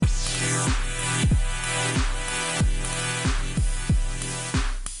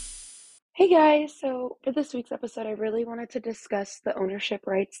Hey guys, so for this week's episode, I really wanted to discuss the ownership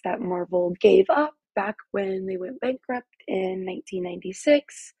rights that Marvel gave up back when they went bankrupt in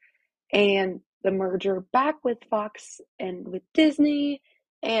 1996 and the merger back with Fox and with Disney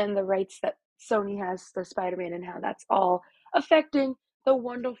and the rights that Sony has to Spider-Man and how that's all affecting the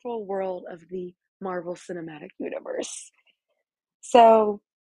wonderful world of the Marvel Cinematic Universe. So,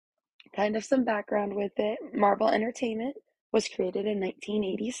 kind of some background with it. Marvel Entertainment was created in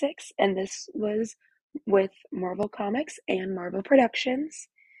 1986, and this was with Marvel Comics and Marvel Productions.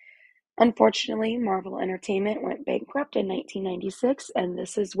 Unfortunately, Marvel Entertainment went bankrupt in 1996, and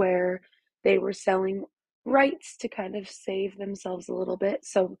this is where they were selling rights to kind of save themselves a little bit.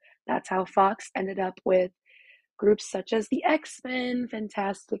 So that's how Fox ended up with groups such as the X-Men,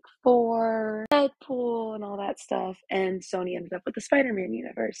 Fantastic Four, Deadpool, and all that stuff, and Sony ended up with the Spider-Man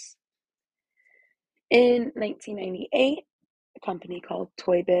universe. In 1998, a company called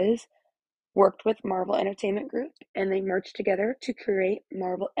Toy Biz worked with Marvel Entertainment Group and they merged together to create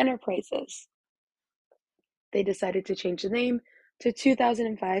Marvel Enterprises. They decided to change the name to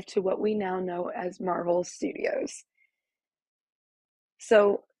 2005 to what we now know as Marvel Studios.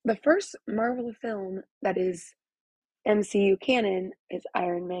 So, the first Marvel film that is MCU canon is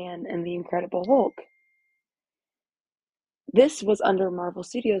Iron Man and the Incredible Hulk. This was under Marvel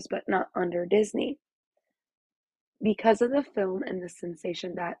Studios, but not under Disney. Because of the film and the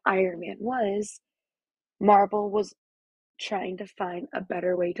sensation that Iron Man was, Marvel was trying to find a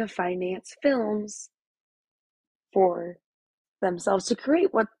better way to finance films for themselves to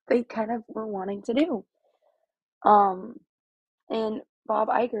create what they kind of were wanting to do. Um, and Bob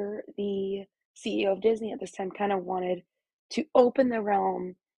Iger, the CEO of Disney at this time, kind of wanted to open the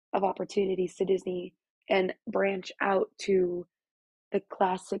realm of opportunities to Disney and branch out to the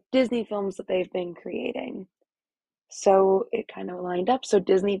classic Disney films that they've been creating. So it kind of lined up. So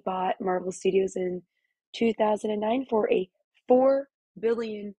Disney bought Marvel Studios in 2009 for a $4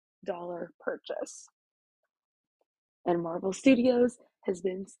 billion purchase. And Marvel Studios has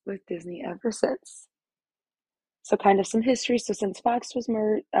been with Disney ever since. So kind of some history. So since Fox was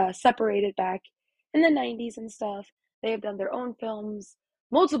separated back in the 90s and stuff, they have done their own films,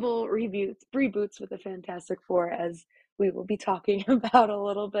 multiple reboots with the Fantastic Four, as we will be talking about a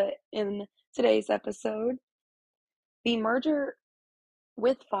little bit in today's episode. The merger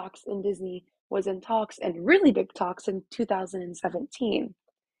with Fox and Disney was in talks and really big talks in 2017.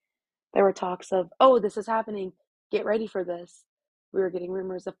 There were talks of, oh, this is happening, get ready for this. We were getting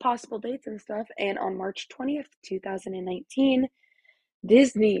rumors of possible dates and stuff. And on March 20th, 2019,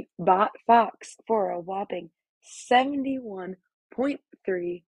 Disney bought Fox for a whopping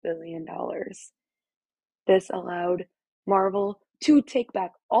 $71.3 billion. This allowed Marvel to take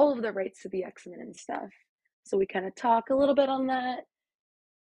back all of the rights to the X-Men and stuff. So we kind of talk a little bit on that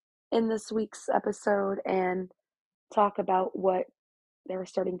in this week's episode and talk about what they're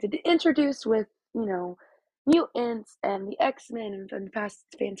starting to introduce with, mutants and the X-Men and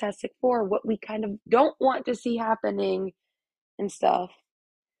Fantastic Four, what we kind of don't want to see happening and stuff.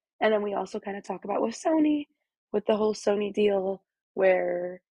 And then we also kind of talk about with Sony, with the whole Sony deal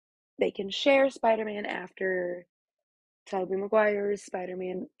where they can share Spider-Man after Tobey Maguire's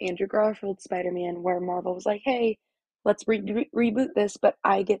Spider-Man, Andrew Garfield's Spider-Man, where Marvel was like, hey, let's reboot this, but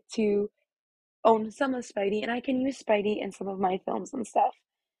I get to own some of Spidey and I can use Spidey in some of my films and stuff.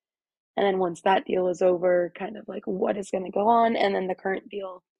 And then once that deal is over, kind of like what is going to go on, and then the current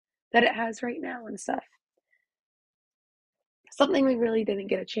deal that it has right now and stuff. Something we really didn't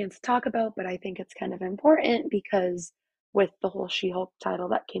get a chance to talk about, but I think it's kind of important because with the whole She-Hulk title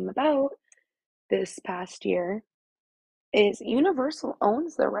that came about this past year, is Universal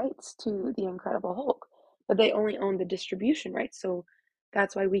owns the rights to the Incredible Hulk, but they only own the distribution rights. So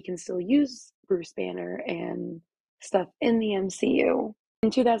that's why we can still use Bruce Banner and stuff in the MCU.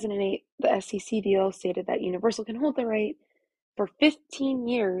 In 2008, the SEC deal stated that Universal can hold the right for 15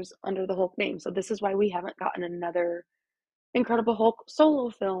 years under the Hulk name. So this is why we haven't gotten another Incredible Hulk solo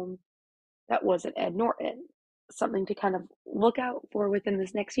film that wasn't Ed Norton. Something to kind of look out for within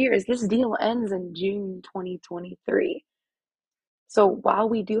this next year is this deal ends in June 2023. So while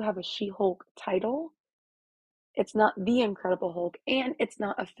we do have a She-Hulk title, it's not The Incredible Hulk, and it's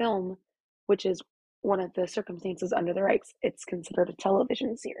not a film, which is one of the circumstances under the rights. It's considered a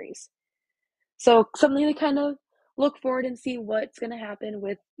television series. So something to kind of look forward and see what's going to happen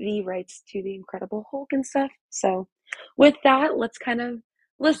with the rights to The Incredible Hulk and stuff. So with that, let's kind of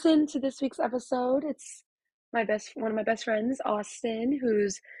listen to this week's episode. It's one of my best friends, Austin,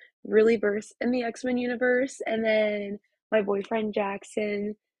 who's really versed in the X-Men universe, and then my boyfriend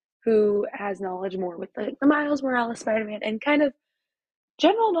Jackson, who has knowledge more with the Miles Morales Spider-Man and kind of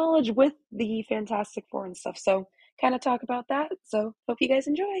general knowledge with the Fantastic Four and stuff. So kind of talk about that. So hope you guys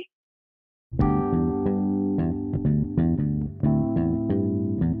enjoy.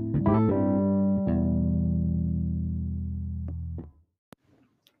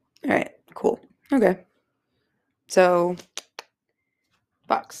 All right, cool. Okay. So,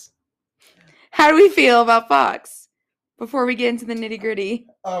 Fox. How do we feel about Fox before we get into the nitty-gritty?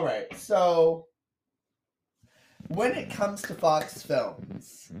 All right, so when it comes to Fox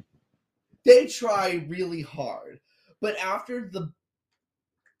films, they try really hard, but after the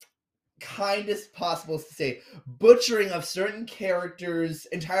kindest possible to say butchering of certain characters'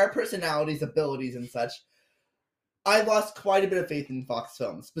 entire personalities, abilities, and such, I lost quite a bit of faith in Fox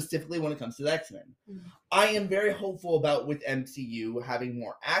films, specifically when it comes to the X-Men. I am very hopeful about with MCU having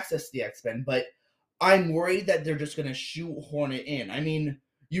more access to the X-Men, but I'm worried that they're just going to shoehorn it in. I mean,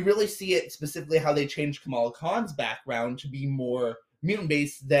 you really see it specifically how they changed Kamala Khan's background to be more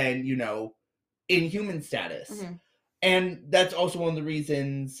mutant-based than, Inhuman status. Mm-hmm. And that's also one of the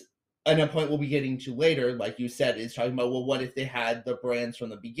reasons, and a point we'll be getting to later, like you said, is talking about, well, what if they had the brands from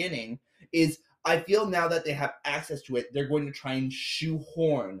the beginning, is I feel now that they have access to it, they're going to try and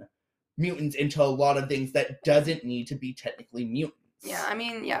shoehorn mutants into a lot of things that doesn't need to be technically mutants. Yeah, I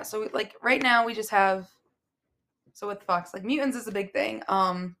mean, yeah. So like right now we just have. So with Fox, like mutants is a big thing.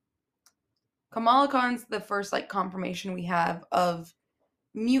 Kamala Khan's the first like confirmation we have of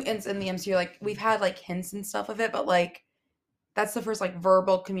mutants in the MCU. Like we've had like hints and stuff of it, but like that's the first like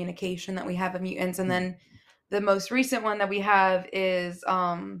verbal communication that we have of mutants. And then the most recent one that we have is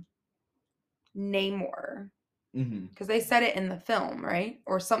Namor. Because they said it in the film, right?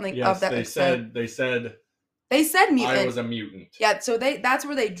 Or something yes, of that. They said mutant. I was a mutant. Yeah, so that's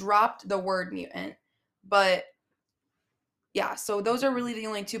where they dropped the word mutant. But yeah, so those are really the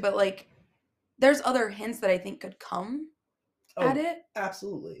only two. But like, there's other hints that I think could come at it.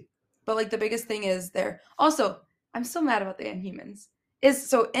 Absolutely. But like the biggest thing is there. Also, I'm still mad about the Inhumans.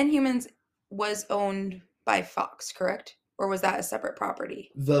 Inhumans was owned by Fox, correct? Or was that a separate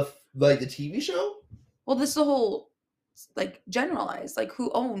property? The TV show? Well, this is the whole like generalized, like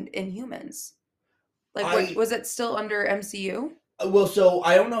who owned Inhumans? Like was it still under MCU? Well, so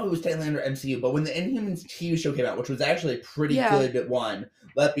I don't know who was technically under MCU, but when the Inhumans TV show came out, which was actually a pretty good one,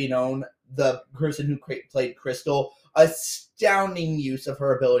 let be known, the person who played Crystal, astounding use of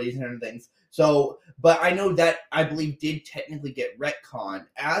her abilities and things. So, but I know that I believe did technically get retconned.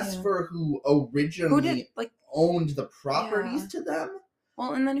 As for who originally owned the properties to them.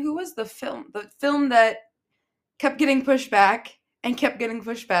 Well, and then who was the film? The film that kept getting pushed back and kept getting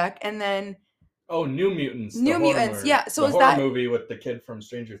pushed back, and then New Mutants. New Mutants, yeah. So is that movie with the kid from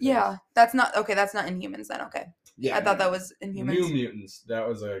Stranger Things? Yeah, that's not Inhumans then. Okay, yeah, I thought that was Inhumans. New Mutants. That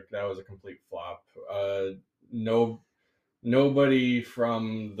was a complete flop. Nobody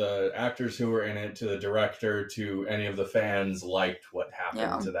from the actors who were in it to the director to any of the fans liked what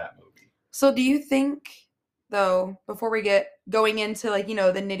happened to that movie. So do you think, though, before we get going into like the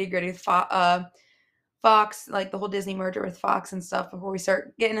nitty gritty with Fox, like the whole Disney merger with Fox and stuff, before we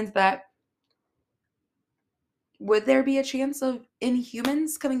start getting into that, would there be a chance of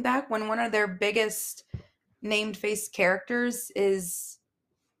Inhumans coming back when one of their biggest named face characters is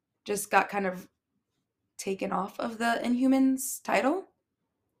just got kind of taken off of the Inhumans title?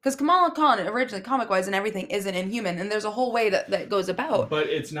 Because Kamala Khan originally, comic-wise and everything, is an Inhuman, and there's a whole way that goes about. But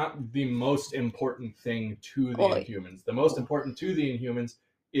it's not the most important thing to the Inhumans. The most important to the Inhumans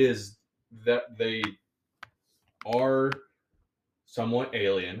is that they are somewhat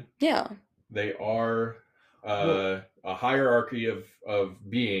alien. Yeah. They are a hierarchy of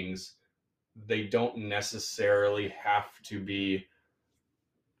beings. They don't necessarily have to be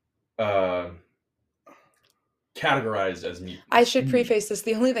categorized as mutants. I should preface this.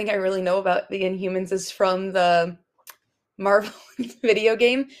 The only thing I really know about the Inhumans is from the Marvel video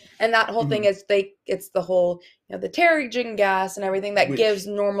game, and that whole thing is it's the whole the Terrigen gas and everything that gives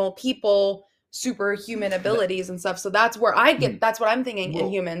normal people superhuman abilities and stuff. So that's where I get. That's what I'm thinking.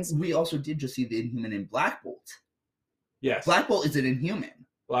 Inhumans. We also did just see the Inhuman in Black Bolt. Yes, Black Bolt is an Inhuman.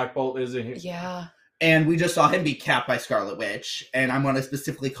 Black Bolt is a yeah. And we just saw him be capped by Scarlet Witch, and I'm going to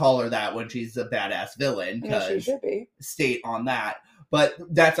specifically call her that when she's a badass villain, because she should be. State on that. But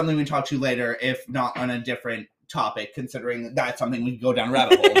that's something we can talk to later, if not on a different topic, considering that's something we can go down a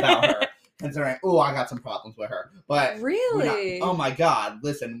rabbit hole about her. Considering, I got some problems with her. But really? Oh my god,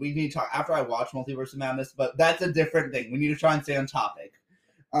 listen, we need to talk after I watch Multiverse of Madness, but that's a different thing. We need to try and stay on topic.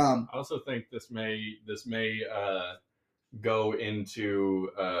 I also think this may go into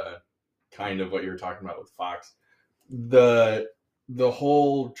kind of what you're talking about with Fox. The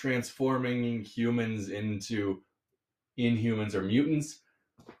whole transforming humans into Inhumans or mutants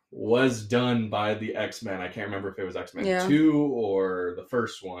was done by the X-Men. I can't remember if it was X-Men Yeah. 2 or the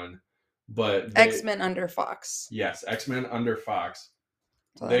first one, but X-Men under Fox. Yes, X-Men under Fox.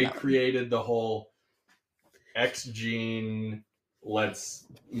 So They that one. created the whole X gene, let's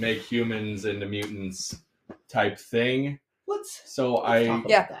make humans into mutants type thing. Let's So talk about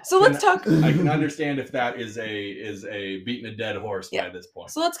Yeah. that. So let's talk. I can understand if that is a beating a dead horse Yeah. by this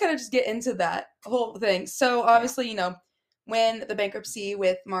point. So let's kind of just get into that whole thing. So obviously, you know, when the bankruptcy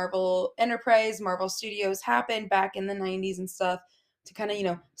with Marvel Enterprise, Marvel Studios happened back in the 90s and stuff, to kind of, you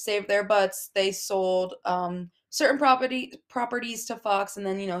know, save their butts, they sold certain properties to Fox, and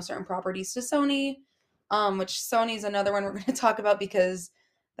then, you know, certain properties to Sony, which Sony's another one we're going to talk about because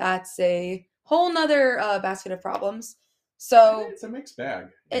that's a whole nother basket of problems. So It's a mixed bag,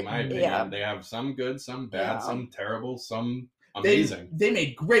 in my opinion. yeah. They have some good, some bad, Yeah. some terrible, some They amazing.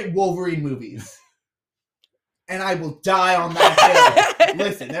 made great Wolverine movies. And I will die on that hill.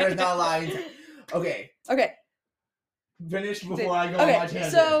 Listen, there is not a line. Okay, Okay, finish before I go on Okay, my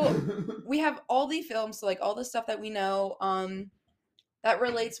tangent. so- we have all the films, so like all the stuff that we know that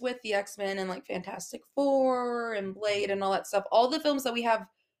relates with the X-Men and like Fantastic Four and Blade and all that stuff. All the films that we have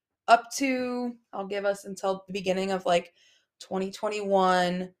up to, I'll give us until the beginning of like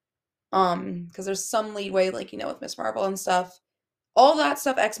 2021, because there's some leadway, like, you know, with Miss Marvel and stuff. All that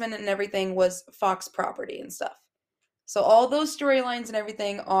stuff, X-Men and everything, was Fox property and stuff. So all those storylines and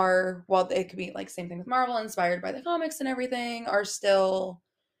everything are, while they could be like same thing with Marvel, inspired by the comics and everything, are still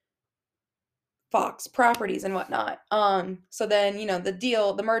Fox properties and whatnot. So then, you know,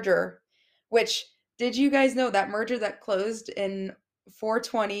 the merger, which, did you guys know that merger that closed in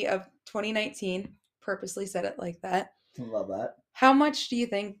 4/20 of 2019, purposely said it like that. Love that. How much do you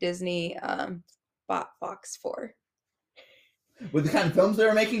think Disney bought Fox for? With the kind of films they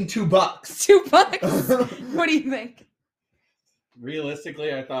were making, $2. $2. What do you think?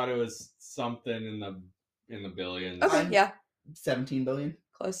 Realistically, I thought it was something in the billions. Okay, I'm- yeah, 17 billion.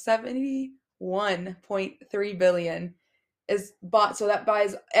 close. 71.3 billion is bought, so that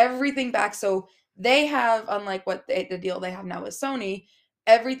buys everything back. So they have, unlike what the deal they have now with Sony,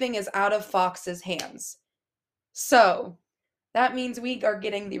 everything is out of Fox's hands. So that means we are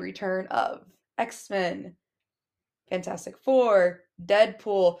getting the return of X-Men, Fantastic Four,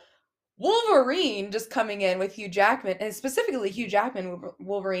 Deadpool, Wolverine just coming in with Hugh Jackman, and specifically Hugh Jackman,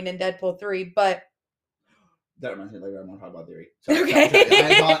 Wolverine in Deadpool 3, but That reminds me later. I want to talk about theory.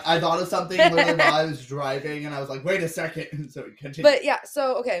 Okay. I thought of something literally while I was driving, and I was like, "Wait a second." So continue. But yeah,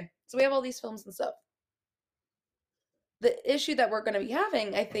 so okay, so we have all these films and stuff. The issue that we're going to be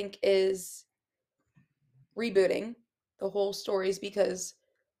having, I think, is rebooting the whole stories, because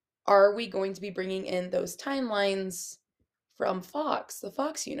are we going to be bringing in those timelines from Fox, the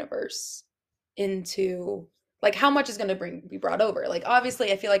Fox universe, into, like, how much is going to be brought over? Like,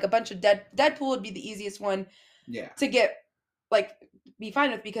 obviously, I feel like a bunch of Deadpool would be the easiest one yeah, to get, like, be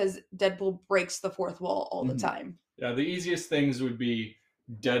fine with, because Deadpool breaks the fourth wall all the Mhm. time. Yeah, the easiest things would be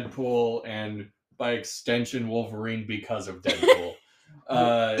Deadpool and, by extension, Wolverine because of Deadpool.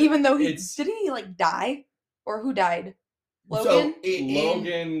 Even though it's- didn't he like die, or who died? So, Logan.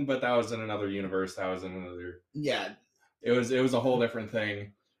 Logan, but that was in another universe. That was in another. Yeah, It was a whole different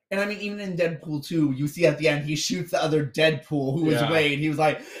thing. and I mean, even in Deadpool 2, you see at the end he shoots the other Deadpool, who was Yeah. Wade. He was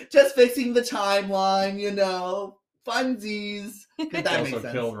like, "Just fixing the timeline, you know, funsies." That Also makes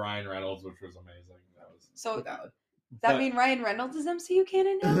sense. killed Ryan Reynolds, which was amazing. That was. So Valid. does that but- mean Ryan Reynolds is MCU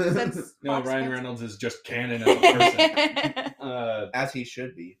canon now? Since No, Fox Ryan wants- Reynolds is just canon as a person. As he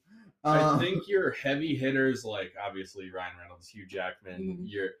should be. I think your heavy hitters, like obviously Ryan Reynolds, Hugh Jackman, Mhm.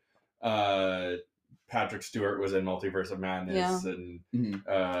 your Patrick Stewart was in Multiverse of Madness, and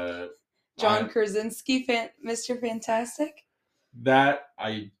Mhm. John I- Krasinski, Mr. Fantastic. that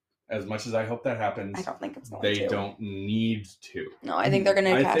as much as I hope that I happens, don't think it's going they to. don't need to. No, I think they're going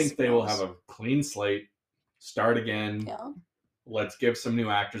to. I think they will have a clean slate, start again. Yeah. Let's give some new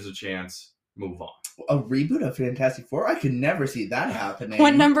actors a chance, move on. A reboot of Fantastic Four? I could never see that happening.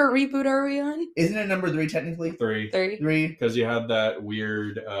 What number reboot are we on? Isn't it number 3 technically? 3, 3. 3. because you had that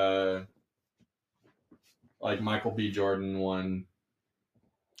weird, like Michael B. Jordan one.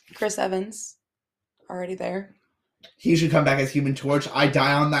 Chris Evans, already there. He should come back as Human Torch. I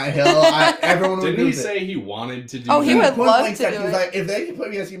die on that hill. Everyone would Didn't do he it. say he wanted to do? Oh, he that? would love to Said, do he was it. like, if they can put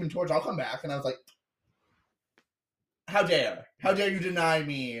me as Human Torch, I'll come back. And I was like, how dare you deny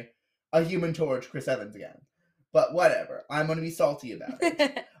me a Human Torch, Chris Evans again? But whatever. I'm gonna be salty about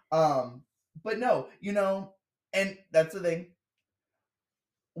it. But no, you know, and that's the thing.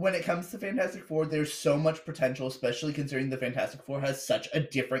 When it comes to Fantastic Four, there's so much potential, especially considering the Fantastic Four has such a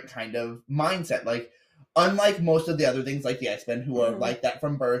different kind of mindset. Like, unlike most of the other things like the X-Men, who are like that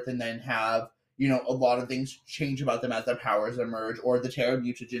from birth and then have, you know, a lot of things change about them as their powers emerge, or the Terra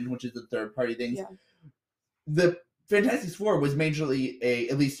Mutagen, which is the third-party things. Yeah. The Fantastic Four was majorly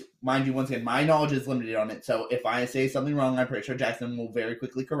at least, mind you, once again, my knowledge is limited on it, so if I say something wrong, I'm pretty sure Jackson will very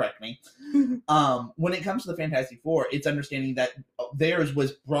quickly correct me. When it comes to the Fantastic Four, it's understanding that theirs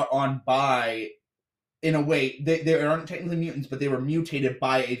was brought on by, in a way, they aren't technically mutants, but they were mutated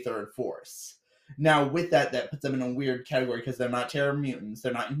by a third force. Now, with that puts them in a weird category because they're not Terra mutants,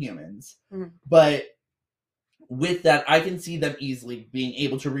 they're not Inhumans. But with that, I can see them easily being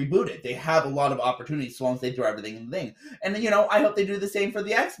able to reboot it. They have a lot of opportunities so long as they throw everything in the thing. And, you know, I hope they do the same for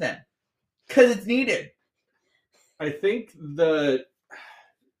the X-Men. Because it's needed. I think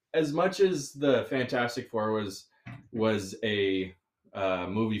as much as the Fantastic Four was a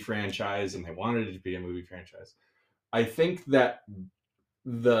movie franchise and they wanted it to be a movie franchise, I think that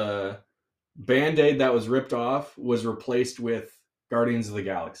the Band-Aid that was ripped off was replaced with Guardians of the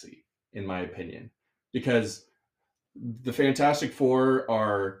Galaxy, in my opinion. Because the Fantastic Four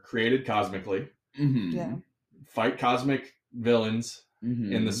are created cosmically, fight cosmic villains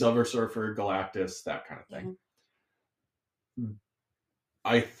in the Silver Surfer, Galactus, that kind of thing.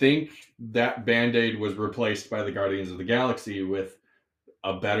 I think that Band-Aid was replaced by the Guardians of the Galaxy with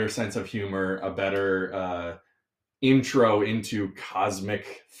a better sense of humor, a better intro into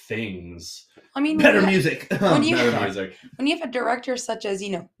cosmic things. I mean, better music. When you When you have a director such as, you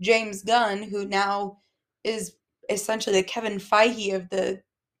know, James Gunn, who now is essentially the Kevin Feige of the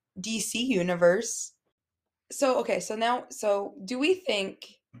DC universe. So do we think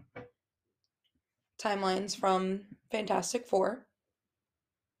timelines from Fantastic Four,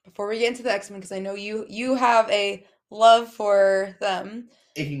 before we get into the X-Men, because I know you have a love for them.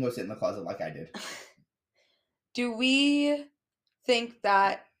 It can go sit in the closet like I did. Do we think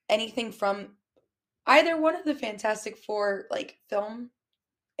that anything from either one of the Fantastic Four, like, film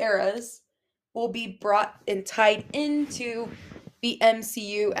eras will be brought and tied into the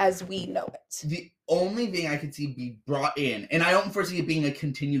MCU as we know it? The only thing I could see be brought in, and I don't foresee it being a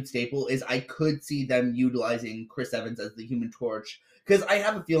continued staple, is I could see them utilizing Chris Evans as the Human Torch, because I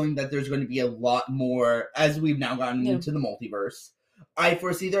have a feeling that there's going to be a lot more, as we've now gotten into the multiverse. I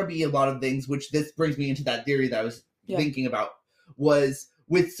foresee there'll be a lot of things, which this brings me into that theory that I was thinking about, was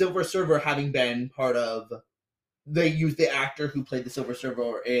with Silver Surfer having been part of, they used the actor who played the Silver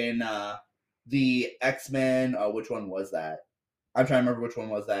Surfer in the X-Men, which one was that? I'm trying to remember which one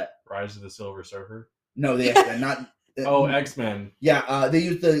was that. Rise of the Silver Surfer? No, the X-Men, not... X-Men. Yeah, they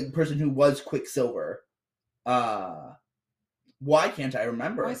used the person who was Quicksilver. Why can't I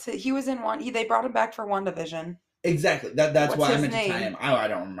remember? He was in they brought him back for WandaVision. Exactly. That's why I meant to tie him. I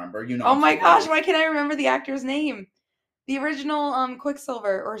don't remember. You know. Oh my gosh, why can't I remember the actor's name? The original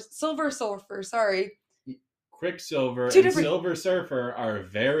Quicksilver, or Silver Surfer, sorry. Quicksilver and Silver Surfer are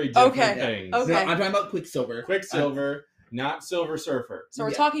very different things. Okay. No, I'm talking about Quicksilver. Quicksilver, not Silver Surfer. So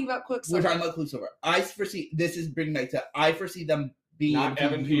we're talking about Quicksilver. We're talking about Quicksilver. I foresee, this is bringing back to, I foresee them being... Not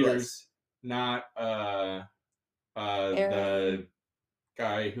Evan Peters, not the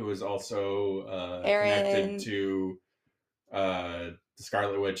guy who is also connected to the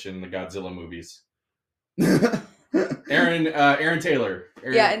Scarlet Witch in the Godzilla movies. Aaron Taylor.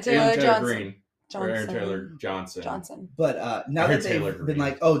 And Taylor Johnson. Green. Aaron Taylor Johnson. But now that they've been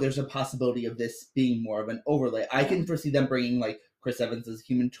like, oh, there's a possibility of this being more of an overlay, I can foresee them bringing like Chris Evans as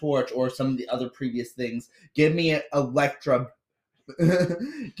Human Torch or some of the other previous things. Give me Elektra.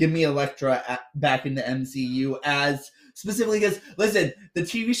 Give me Elektra back in the MCU as specifically because, listen, the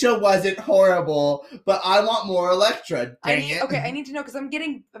TV show wasn't horrible, but I want more Elektra. Dang it. Okay, I need to know because I'm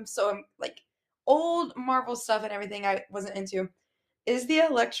like old Marvel stuff and everything I wasn't into. Is the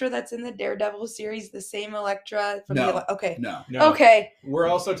Elektra that's in the Daredevil series the same Elektra from Okay. No. Okay. We're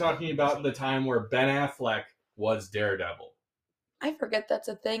also talking about the time where Ben Affleck was Daredevil. I forget that's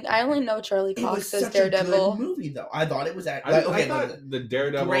a thing. I only know Charlie Cox as Daredevil. Daredevil. It was such a good movie, though. I thought it was I thought the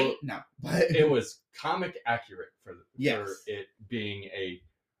Daredevil. Great. No, but it was comic accurate for it being a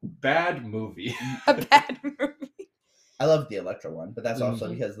bad movie. A bad movie. I love the Elektra one, but that's also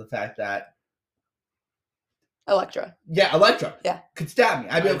because of the fact that Elektra. Yeah, Elektra. Yeah. Could stab me.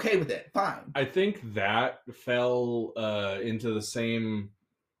 I'd be okay with it. Fine. I think that fell into the same...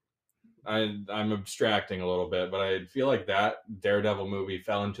 I'm abstracting a little bit, but I feel like that Daredevil movie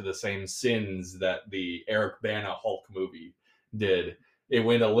fell into the same sins that the Eric Bana Hulk movie did. It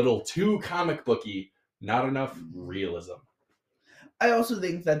went a little too comic booky, not enough realism. I also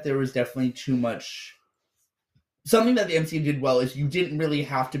think that there was definitely too much... Something that the MCU did well is you didn't really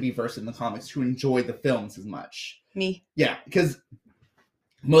have to be versed in the comics to enjoy the films as much. Me. Yeah, because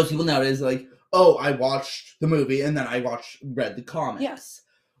most people nowadays are like, oh, I watched the movie and then I read the comics. Yes.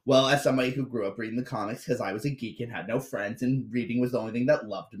 Well, as somebody who grew up reading the comics because I was a geek and had no friends and reading was the only thing that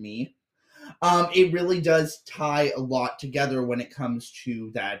loved me, it really does tie a lot together when it comes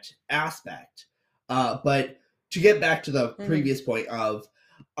to that aspect. But to get back to the previous point of,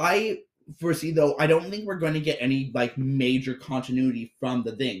 I foresee, though, I don't think we're going to get any like major continuity from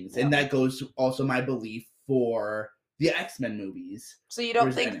the things, and that goes to also my belief for the X-Men movies. So you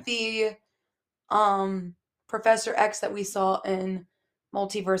don't think the Professor X that we saw in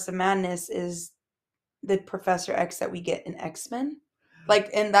Multiverse of Madness is the Professor X that we get in X-Men? Like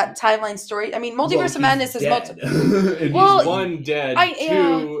in that timeline story? I mean, Multiverse of Madness is multiple. Well, one dead.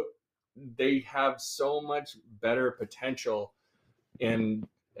 Two, they have so much better potential, and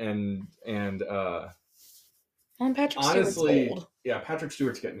Patrick honestly, Stewart's old. Yeah, Patrick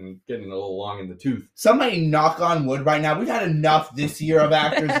Stewart's getting a little long in the tooth. Somebody knock on wood right now. We've had enough this year of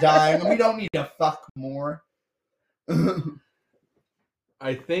actors dying, and we don't need to fuck more.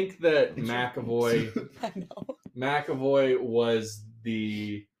 I think that McAvoy was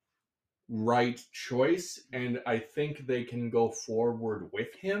the right choice, and I think they can go forward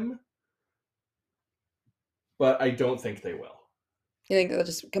with him, but I don't think they will. You think they'll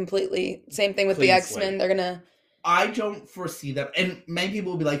just completely same thing with the X-Men? They're gonna. I don't foresee them, and many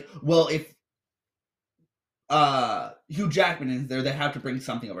people will be like, "Well, if Hugh Jackman is there, they have to bring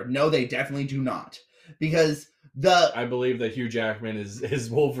something over." No, they definitely do not, because I believe that Hugh Jackman is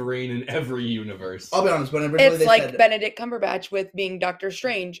Wolverine in every universe. I'll be honest, when it's like Benedict Cumberbatch with being Doctor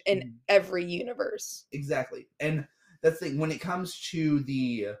Strange in every universe. Exactly, and that's the thing. When it comes to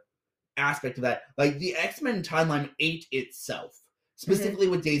the aspect of that, like the X-Men timeline ate itself, specifically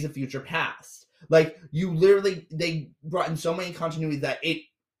with Days of Future Past. Like, they brought in so many continuities that it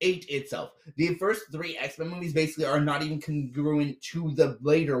ate itself. The first 3 X-Men movies basically are not even congruent to the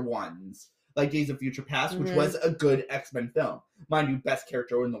later ones, like Days of Future Past, which was a good X-Men film. Mind you, best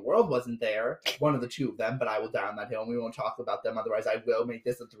character in the world wasn't there. One of the 2 of them, but I will die on that hill and we won't talk about them, otherwise I will make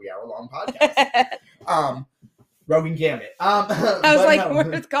this a 3-hour-long podcast. Rogan Gambit. I was like,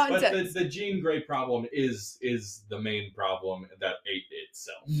 where's context? But the Jean Grey problem is the main problem that ate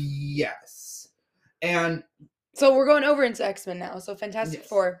itself. Yes. And so we're going over into X-Men now. So Fantastic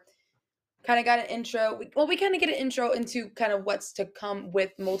Four kind of got an intro. We kind of get an intro into kind of what's to come with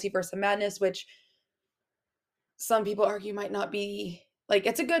Multiverse of Madness, which some people argue might not be like,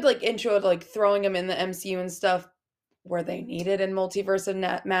 it's a good like intro to like throwing them in the MCU and stuff where they need it in Multiverse of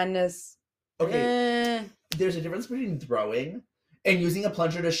Madness. Okay. There's a difference between throwing and using a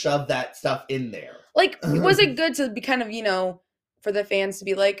plunger to shove that stuff in there. Like, was it good to be kind of, for the fans to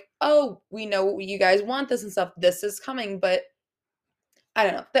be like, oh, we know you guys want this and stuff. This is coming, but I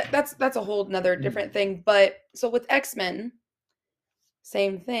don't know. That's a whole nother different thing. But so with X-Men,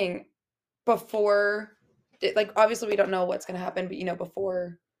 same thing. Before, like, obviously we don't know what's going to happen, but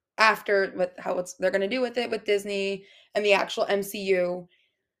before, after, with how they're going to do with it with Disney and the actual MCU.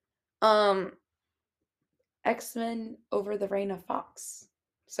 X-Men over the reign of Fox.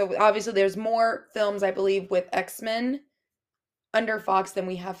 So obviously there's more films, I believe, with X-Men under Fox than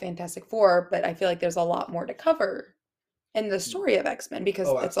we have Fantastic Four, but I feel like there's a lot more to cover in the story of X-Men because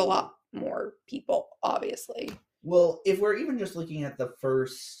it's a lot more people, obviously. Well, if we're even just looking at the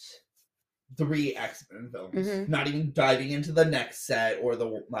first 3 X-Men films, not even diving into the next set or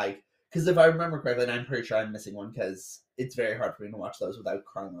the, like, because if I remember correctly, and I'm pretty sure I'm missing one because it's very hard for me to watch those without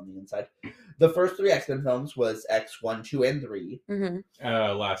crying on the inside. The first 3 X-Men films was X1, 2, and 3.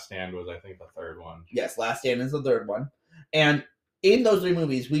 Last Stand was, I think, the 3rd one. Yes, Last Stand is the 3rd one. And in those 3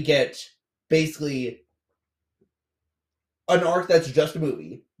 movies, we get basically an arc that's just a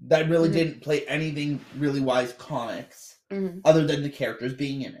movie that really didn't play anything really wise comics other than the characters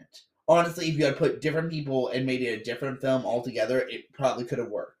being in it. Honestly, if you had put different people and made it a different film altogether, it probably could have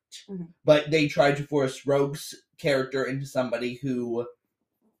worked. But they tried to force Rogue's character into somebody who,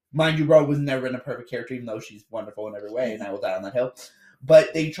 mind you, Rogue was never been a perfect character, even though she's wonderful in every way, and I will die on that hill.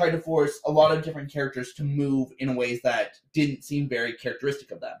 But they tried to force a lot of different characters to move in ways that didn't seem very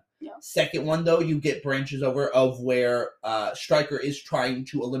characteristic of them. Yeah. Second one, though, you get branches over of where Stryker is trying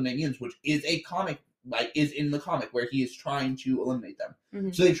to eliminate mutants, which is a comic, like, is in the comic, where he is trying to eliminate them.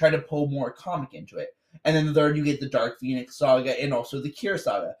 So they try to pull more comic into it. And then the third, you get the Dark Phoenix saga and also the Cure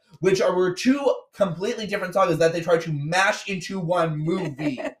saga, which were 2 completely different sagas that they tried to mash into one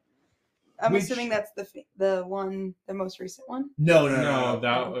movie. I'm assuming that's the most recent one? No.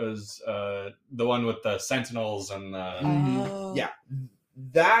 That was the one with the Sentinels and the... Yeah.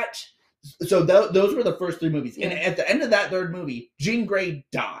 So those were the first 3 movies. Yeah. And at the end of that 3rd movie, Jean Grey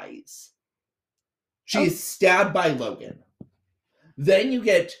dies. She is stabbed by Logan. Then you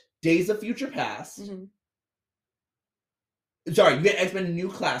get Days of Future Past. Mhm. Sorry, you get X-Men New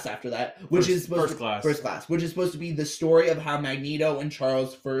Class after that, which is supposed First Class, which is supposed to be the story of how Magneto and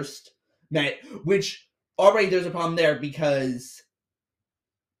Charles first met. Which already there's a problem there because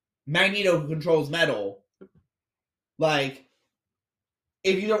Magneto controls metal. Like,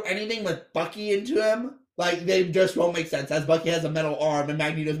 if you throw anything with Bucky into him, like, they just won't make sense. As Bucky has a metal arm and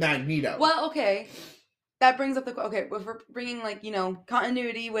Magneto's Magneto. Well, okay. That brings up if we're bringing like,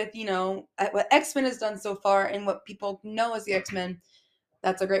 continuity with, what X-Men has done so far and what people know as the X-Men,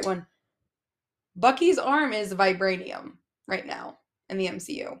 that's a great one. Bucky's arm is vibranium right now in the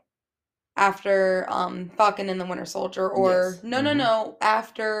MCU. After Falcon and the Winter Soldier, or Yes. no,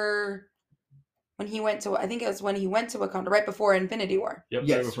 after when he went to, I think it was when he went to Wakanda, right before Infinity War. Yep,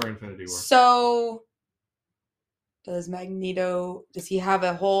 Yes. right before Infinity War. So, does he have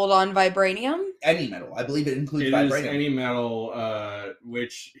a hold on vibranium? Any metal. I believe it includes It vibranium. is any metal,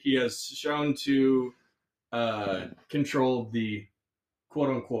 which he has shown to control the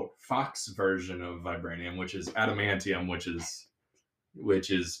quote-unquote Fox version of vibranium, which is adamantium, which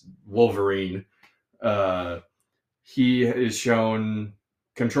is Wolverine. He is shown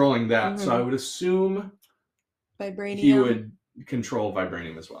controlling that, so I would assume Vibranium. he would control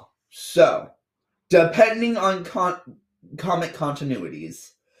vibranium as well. So, depending on comic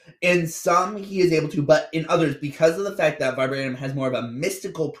continuities, in some he is able to, but in others, because of the fact that vibranium has more of a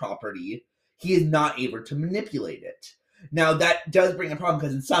mystical property, he is not able to manipulate it. Now, that does bring a problem,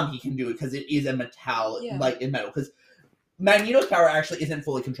 because in some he can do it, because it is a metal, like in metal. Because Magneto's power actually isn't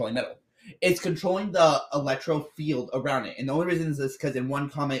fully controlling metal. It's controlling the electro field around it. And the only reason is this because in one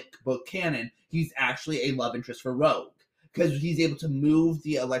comic book canon, he's actually a love interest for Rogue. Because he's able to move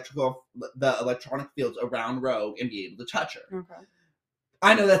the electronic fields around Rogue and be able to touch her. Okay.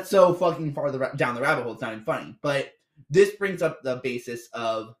 I know that's so fucking far down the rabbit hole, it's not even funny. But this brings up the basis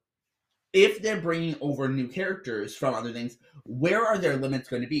of, if they're bringing over new characters from other things, where are their limits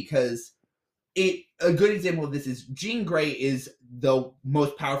going to be? Because a good example of this is Jean Grey is the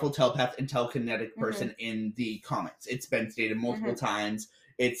most powerful telepath and telekinetic person in the comics. It's been stated multiple times.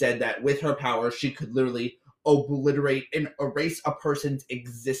 It said that with her power, she could literally obliterate and erase a person's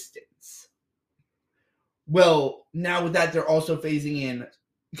existence. Well, now with that, they're also phasing in,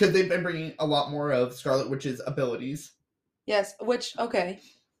 because they've been bringing a lot more of Scarlet Witch's abilities. Yes, okay.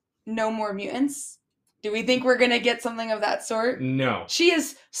 No more mutants? Do we think we're going to get something of that sort? No. She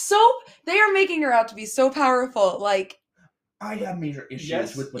is they are making her out to be so powerful. Like, I have major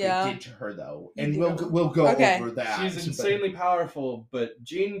issues with what they did to her, though. And we'll go over that. She's insanely powerful, but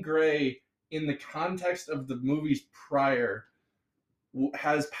Jean Grey, in the context of the movies prior,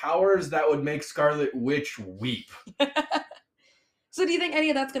 has powers that would make Scarlet Witch weep. So do you think any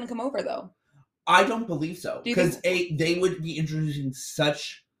of that's going to come over, though? I don't believe so. Because they would be introducing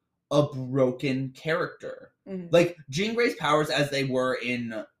such a broken character. Like, Jean Grey's powers as they were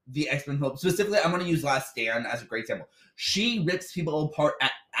in the X-Men film, specifically, I'm going to use Last Stand as a great example. She rips people apart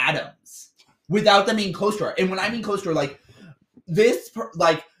at atoms without them being close to her. And when I mean close to her, like,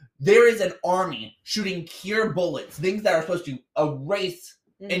 there is an army shooting cure bullets, things that are supposed to erase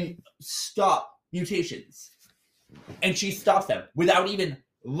and stop mutations. And she stops them without even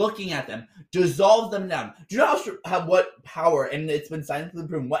looking at them, dissolves them down. Do you know what power, and it's been scientifically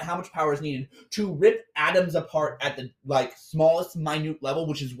proven, how much power is needed to rip atoms apart at the smallest minute level,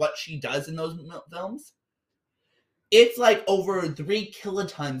 which is what she does in those films? It's over 3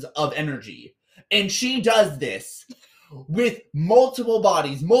 kilotons of energy. And she does this with multiple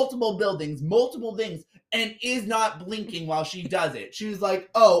bodies, multiple buildings, multiple things, and is not blinking while she does it. She's like,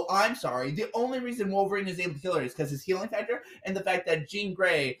 oh, I'm sorry. The only reason Wolverine is able to kill her is because his healing factor and the fact that Jean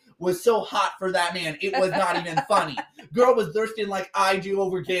Grey was so hot for that man, it was not even funny. Girl was thirsting like I do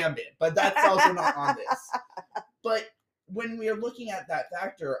over Gambit, but that's also not on this. But when we are looking at that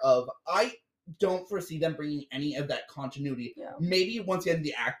factor of, I don't foresee them bringing any of that continuity. Yeah. Maybe, once again,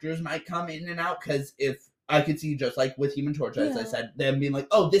 the actors might come in and out, because if I could see, just like with Human Torch, as I said, them being like,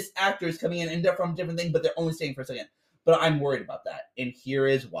 oh, this actor is coming in and they're from different things, but they're only staying for a second. But I'm worried about that. And here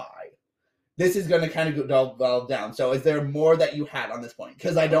is why. This is going to kind of delve down. So is there more that you had on this point?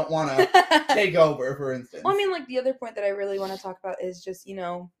 Because I don't want to take over, for instance. Well, I mean, the other point that I really want to talk about is just,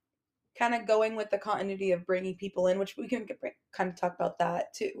 kind of going with the continuity of bringing people in, which we can kind of talk about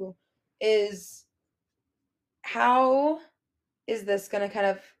that too, is how is this going to kind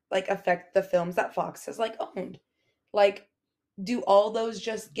of affect the films that Fox has owned? Do all those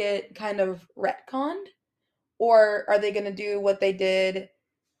just get kind of retconned, or are they going to do what they did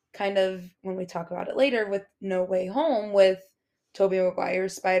kind of when we talk about it later with No Way Home, with Tobey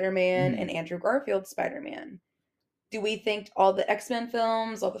Maguire's Spider-Man and Andrew Garfield's Spider-Man? do we think all the X-Men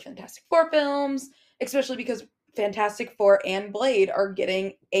films, all the Fantastic Four films, especially because Fantastic Four and Blade are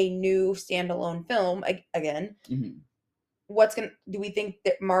getting a new standalone film again, Mhm. do we think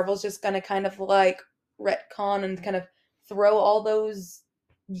that Marvel's just gonna kind of like retcon and kind of throw all those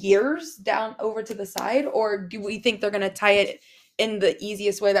years down over to the side, or do we think they're gonna tie it in the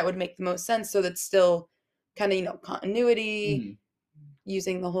easiest way that would make the most sense, so that's still kind of continuity, Mhm.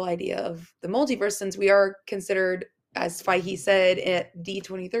 using the whole idea of the multiverse, since we are considered, as Feige said at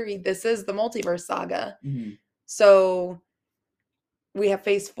D23, this is the multiverse saga. Mhm. So we have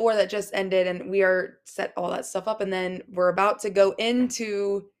phase 4 that just ended, and we are set all that stuff up, and then we're about to go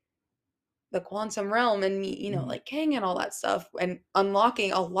into the quantum realm and meet, Mhm. like Kang and all that stuff, and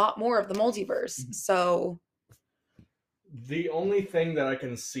unlocking a lot more of the multiverse. Mhm. So The only thing that I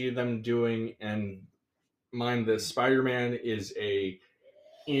can see them doing, and mind this, Spider-Man is a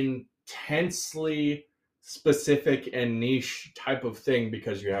intensely specific and niche type of thing,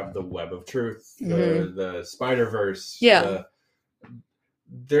 because you have the web of truth, the Spider-Verse. Yeah.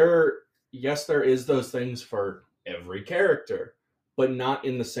 There is those things for every character, but not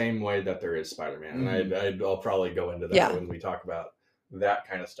in the same way that there is Spider-Man. Mhm. And I'll probably go into that Yeah. when we talk about that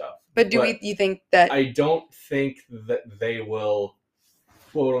kind of stuff. But you think that I don't think that they will,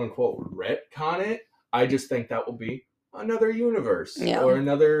 quote unquote, retcon it. I just think that will be another universe or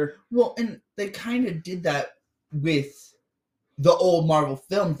another. Well, and they kind of did that with the old Marvel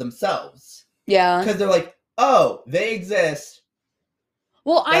films themselves. Yeah. Because they're like, oh, they exist.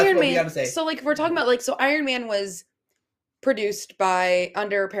 Well, That's Iron what we Man. gotta say. So, like, if we're talking about, like, so Iron Man was produced by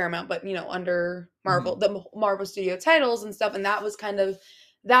under Paramount, but under Marvel, the Marvel Studio titles and stuff, and that was kind of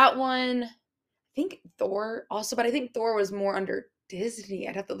that one. I think Thor also, but I think Thor was more under Disney.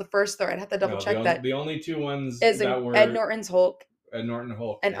 The first Thor. I'd have to double check that. The only two ones Is that were Ed Norton's Hulk, Ed Norton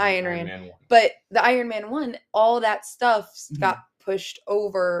Hulk, and Iron Man 1. But the Iron Man 1, all that stuff got pushed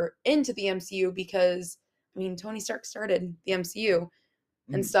over into the MCU because, I mean, Tony Stark started the MCU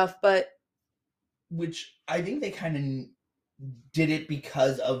and stuff, but which I think they kind of did it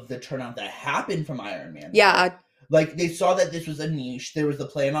because of the turnout that happened from Iron Man. Yeah. Like, they saw that this was a niche. There was the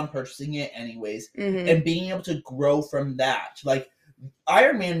plan on purchasing it anyways. And being able to grow from that. Like,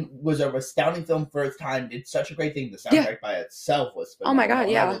 Iron Man was an astounding film for its time. Did such a great thing. The soundtrack by itself was phenomenal. Oh my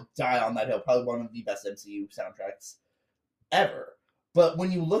God, yeah. I will die on that hill. Probably one of the best MCU soundtracks ever. But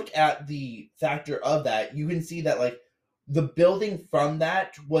when you look at the factor of that, you can see that, like, the building from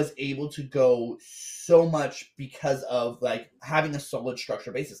that was able to go so much because of, like, having a solid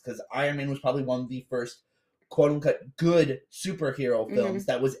structure basis. Because Iron Man was probably one of the first quote-unquote good superhero films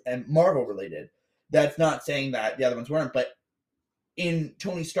that was Marvel related. That's not saying that the other ones weren't, but in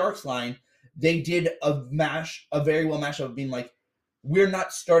Tony Stark's line, they did a very well mashup of being like, we're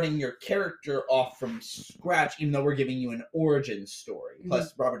not starting your character off from scratch, even though we're giving you an origin story.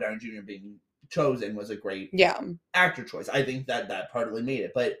 Plus, Robert Downey Jr. being chosen was a great actor choice. I think that partly made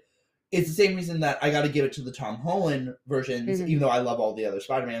it, but it's the same reason that I got to give it to the Tom Holland versions, even though I love all the other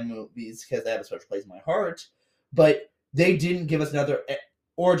Spider-Man movies because they have a special place in my heart. But they didn't give us another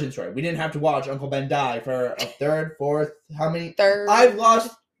origin story. We didn't have to watch Uncle Ben die for a third, fourth, how many? Third. I've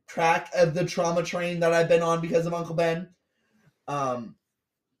lost track of the trauma train that I've been on because of Uncle Ben.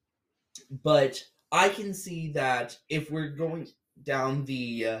 But I can see that if we're going down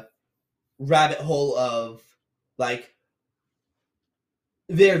the rabbit hole of, like,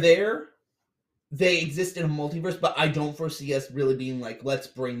 they exist in a multiverse, but I don't foresee us really being like, let's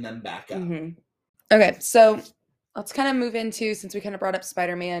bring them back up. Okay, so let's kind of move into, since we kind of brought up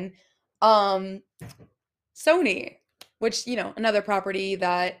Spider-Man, Sony, which, another property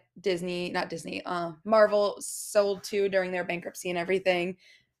that Marvel sold to during their bankruptcy and everything.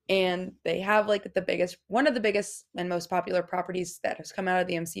 And they have, like, one of the biggest and most popular properties that has come out of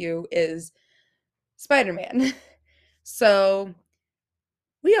the MCU is Spider-Man. So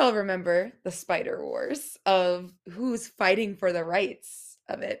we all remember the Spider Wars of who's fighting for the rights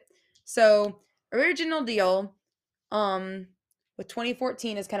of it. So original deal, with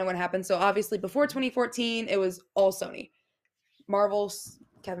 2014 is kind of what happened. So obviously before 2014, it was all Sony. Marvel's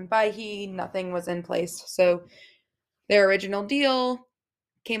Kevin Feige, nothing was in place. So their original deal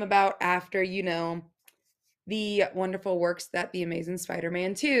came about after, the wonderful works that The Amazing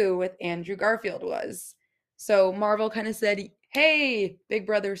Spider-Man 2 with Andrew Garfield was. So Marvel kind of said, hey, big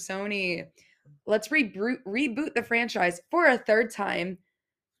brother Sony, let's reboot the franchise for a third time.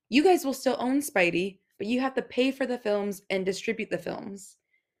 You guys will still own Spidey, but you have to pay for the films and distribute the films.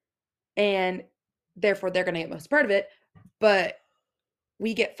 And therefore, they're going to get most part of it. But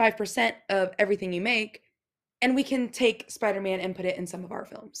we get 5% of everything you make, and we can take Spider-Man and put it in some of our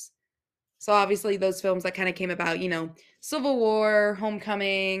films. So obviously those films that kind of came about, Civil War,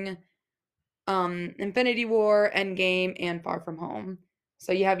 Homecoming, Infinity War, Endgame, and Far From Home.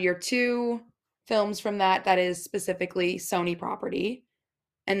 So you have your 2 films from that is specifically Sony property.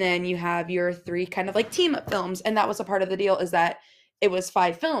 And then you have your 3 kind of like team up films. And that was a part of the deal, is that it was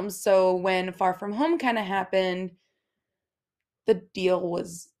 5 films. So when Far From Home kind of happened, the deal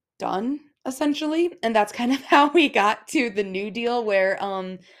was done essentially. And that's kind of how we got to the new deal, where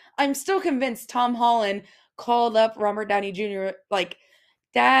I'm still convinced Tom Holland called up Robert Downey Jr. like,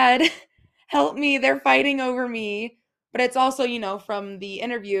 Dad, help me, they're fighting over me. But it's also, from the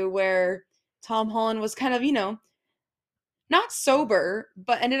interview where Tom Holland was kind of, not sober,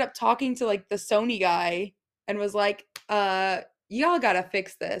 but ended up talking to like the Sony guy and was like, y'all gotta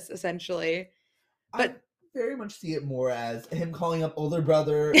fix this, essentially. But I very much see it more as him calling up older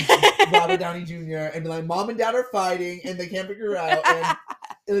brother Robert Downey Jr. and be like, Mom and Dad are fighting and they can't figure it out. And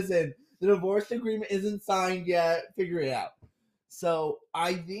listen, the divorce agreement isn't signed yet. Figure it out. So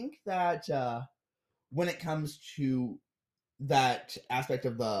I think that when it comes to that aspect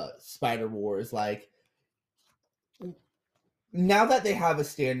of the Spider Wars, like, now that they have a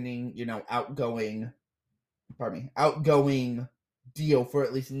standing, outgoing deal for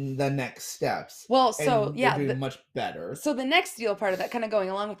at least the next steps. Well, so and yeah, they're doing much better. So the next deal part of that, kind of going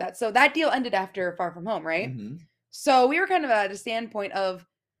along with that. So that deal ended after Far From Home, right? Mm-hmm. So we were kind of at a standpoint of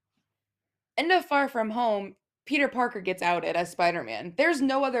end of Far From Home, Peter Parker gets outed as Spider-Man. There's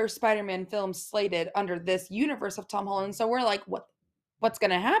no other Spider-Man film slated under this universe of Tom Holland. So we're like, what's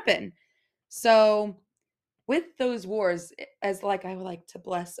going to happen? So with those wars, as like I would like to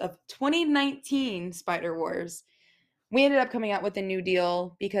bless, of 2019 Spider Wars, we ended up coming out with a new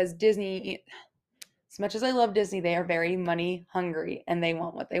deal because Disney, as much as I love Disney, they are very money hungry and they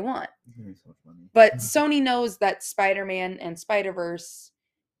want what they want. Give me so much money. But Sony knows that Spider-Man and Spider-Verse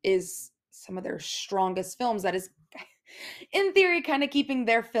is some of their strongest films. That is, in theory, kind of keeping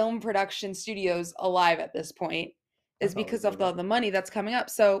their film production studios alive at this point, is because of the money that's coming up.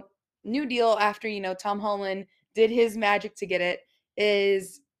 So new deal after, Tom Holland did his magic to get it,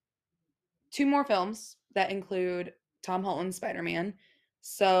 is 2 more films that include Tom Holland's Spider-Man.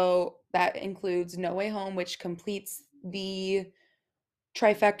 So that includes No Way Home, which completes the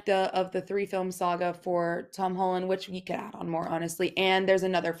trifecta of the 3 film saga for Tom Holland, which we could add on more, honestly. And there's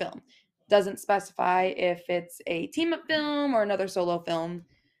another film. Doesn't specify if it's a team-up film or another solo film,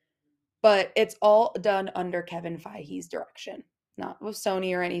 but it's all done under Kevin Feige's direction. Not with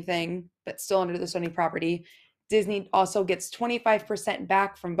Sony or anything, but still under the Sony property. Disney also gets 25%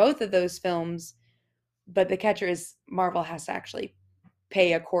 back from both of those films, but the catcher is Marvel has to actually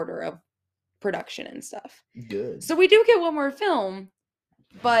pay a quarter of production and stuff. Good. So we do get one more film,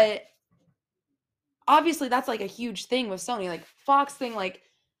 but obviously that's like a huge thing with Sony. Like Fox thing, like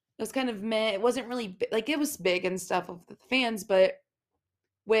it was kind of meh. It wasn't really like it was big and stuff with the fans, but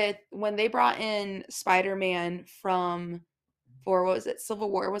when they brought in Spider-Man for what was it,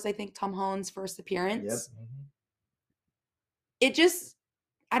 Civil War was, I think, Tom Holland's first appearance. Yep. It just,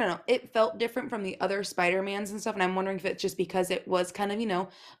 I don't know, it felt different from the other Spider-Mans and stuff, and I'm wondering if it's just because it was kind of,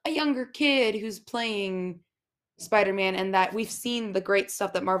 a younger kid who's playing Spider-Man, and that we've seen the great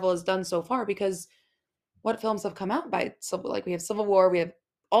stuff that Marvel has done so far, because what films have come out by, so like we have Civil War, we have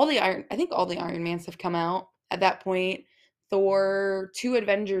all the Iron Mans have come out at that point, Thor, 2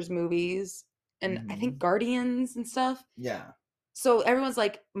 Avengers movies, and I think Guardians and stuff. Yeah. So everyone's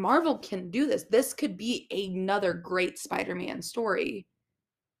like, Marvel can do this. This could be another great Spider-Man story.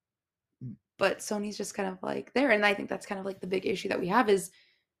 But Sony's just kind of like there. And I think that's kind of like the big issue that we have is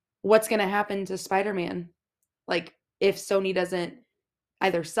what's going to happen to Spider-Man? Like if Sony doesn't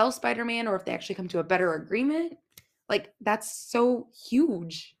either sell Spider-Man or if they actually come to a better agreement, like that's so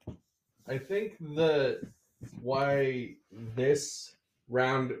huge. I think why this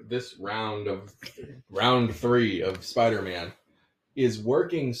round of round 3 of Spider-Man is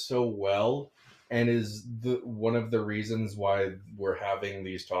working so well and is one of the reasons why we're having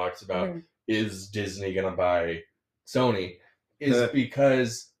these talks about is Disney gonna buy Sony is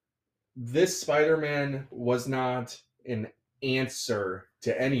because this Spider-Man was not an answer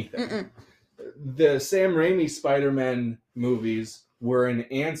to anything. The Sam Raimi Spider-Man movies were an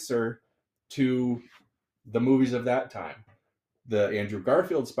answer to the movies of that time. The Andrew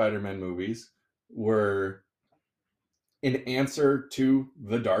Garfield Spider-Man movies were an answer to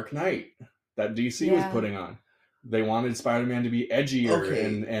The Dark Knight that DC was putting on. They wanted Spider-Man to be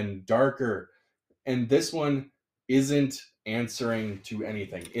edgier and darker. And this one isn't answering to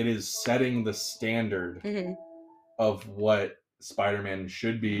anything. It is setting the standard of what Spider-Man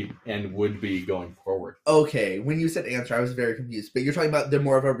should be and would be going forward. Okay, when you said answer, I was very confused. But you're talking about they're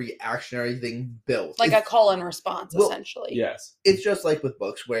more of a reactionary thing built. Like a It's- call and response, Well, essentially. Yes. It's just like with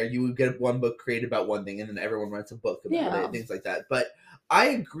books where you would get one book created about one thing and then everyone writes a book about Yeah. it, things like that. But I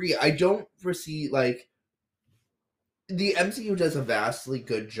agree. I don't foresee, like, the MCU does a vastly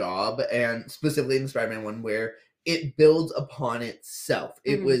good job, and specifically in the Spider-Man one, where it builds upon itself.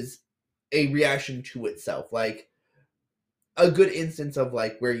 It Mhm. was a reaction to itself. Like, a good instance of,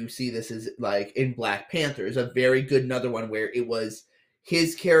 like, where you see this is, like, in Black Panther is a very good another one where it was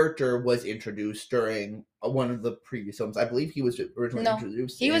his character was introduced during one of the previous films. I believe he was originally No,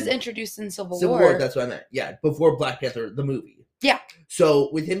 introduced. He was in introduced in Civil Civil War. War. That's what I meant. Yeah, before Black Panther the movie. Yeah. So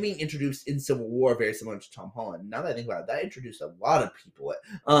with him being introduced in Civil War, very similar to Tom Holland. Now that I think about it, that introduced a lot of people.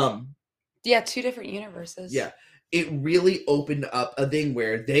 Yeah, 2 different universes. Yeah, it really opened up a thing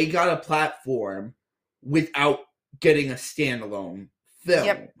where they got a platform without getting a standalone film.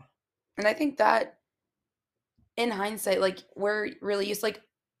 Yep. And I think that, in hindsight, like, we're really used, like,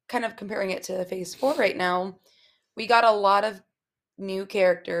 kind of comparing it to Phase 4 right now, we got a lot of new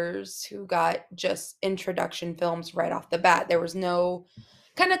characters who got just introduction films right off the bat. There was no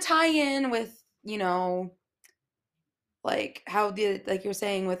kind of tie-in with, like how like you're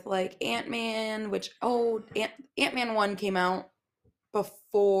saying with like Ant-Man, which Ant-Man 1 came out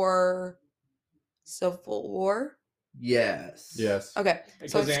before Civil War. Yes. Yes. Okay.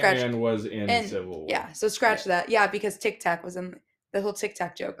 So Because scratch Ant-Man was in and Civil War. yeah, so scratch that. Yeah, because Tic Tac was in the whole Tic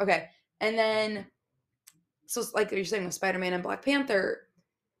Tac joke. Okay. And then so like you're saying with Spider-Man and Black Panther,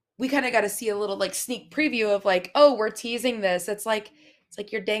 we kind of got to see a little like sneak preview of like, oh, we're teasing this. It's like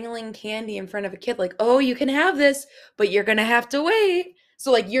you're dangling candy in front of a kid, like, oh, you can have this, but you're gonna have to wait.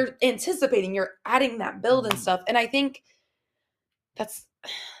 So like you're anticipating, you're adding that build and stuff. And I think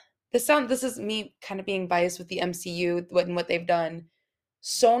this is me kind of being biased with the MCU and what they've done.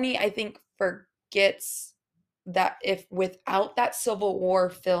 Sony, I think, forgets that if without that Civil War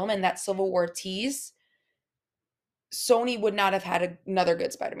film and that Civil War tease, Sony would not have had another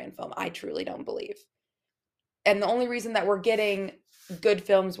good Spider-Man film. I truly don't believe. And the only reason that we're getting good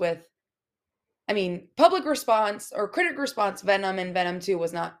films with, I mean, public response or critic response, Venom and Venom 2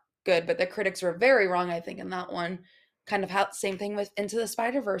 was not good, but the critics were very wrong, I think, in that one. Kind of same thing with Into the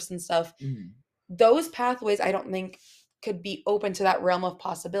Spider-Verse and stuff. Mhm. Those pathways, I don't think, could be open to that realm of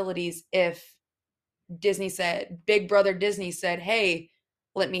possibilities if Big Brother Disney said, hey,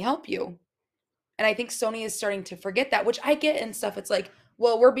 let me help you. And I think Sony is starting to forget that, which I get and stuff. It's like,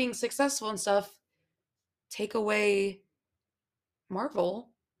 well, we're being successful and stuff. Take away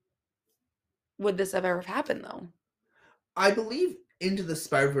Marvel. Would this have ever happened, though? I believe Into the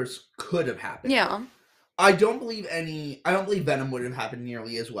Spider-Verse could have happened. Yeah. I don't believe Venom would have happened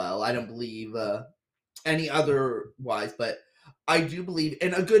nearly as well. I don't believe any otherwise, but I do believe,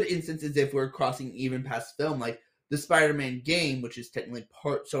 and a good instance is if we're crossing even past film, like the Spider-Man game, which is technically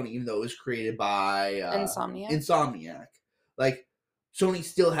part Sony, even though it was created by Insomniac. Like, Sony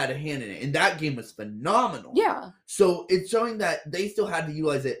still had a hand in it, and that game was phenomenal. Yeah. So it's showing that they still had to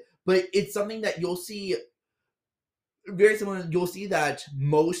utilize it, but it's something that you'll see very similar. You'll see that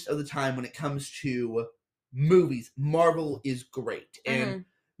most of the time when it comes to movies, Marvel is great and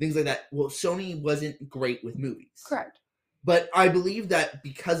things like that. Well, Sony wasn't great with movies. Correct. But I believe that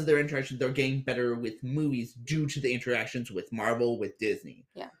because of their interactions, they're getting better with movies due to the interactions with Marvel, with Disney.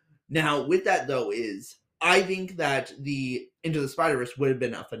 Yeah. Now, with that, though, I think that the Into the Spider-Verse would have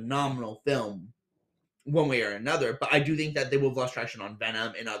been a phenomenal film one way or another, but I do think that they will have lost traction on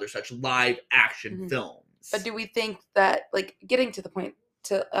Venom and other such live-action films. But do we think that, like, getting to the point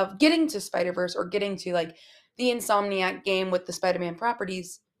of getting to Spider-Verse or getting to, like, the Insomniac game with the Spider-Man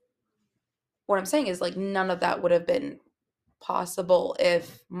properties, what I'm saying is, like, none of that would have been possible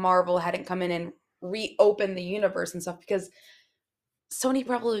if Marvel hadn't come in and reopened the universe and stuff, because Sony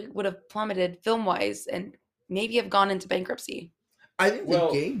probably would have plummeted film-wise and maybe have gone into bankruptcy. I think the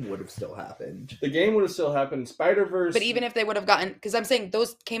game would have still happened. The game would have still happened. Spider-Verse. But even if they would have gotten, because I'm saying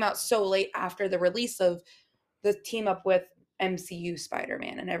those came out so late after the release of the team up with MCU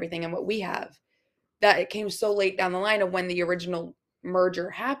Spider-Man and everything and what we have, that it came so late down the line of when the original merger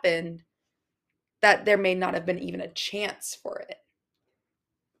happened that there may not have been even a chance for it.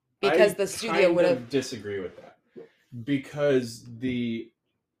 Because the studio would have... disagree with that. Because the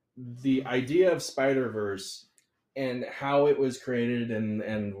idea of Spider-Verse and how it was created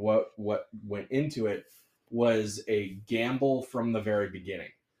and what went into it was a gamble from the very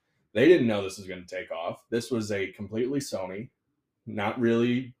beginning. They didn't know this was going to take off. This was a completely Sony, not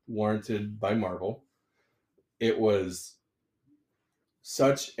really warranted by Marvel. It was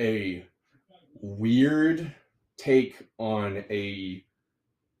such a weird take on a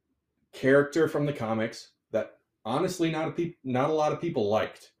character from the comics that honestly not a lot of people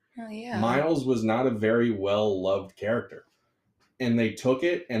liked. Oh, yeah. Miles was not a very well loved character, and they took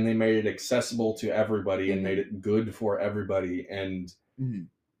it and they made it accessible to everybody and made it good for everybody. And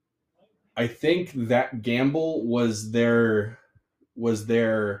I think that gamble was their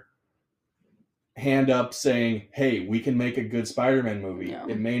hand up saying, hey, we can make a good Spider-Man movie. Yeah.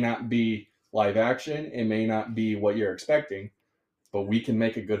 It may not be live action, it may not be what you're expecting, but we can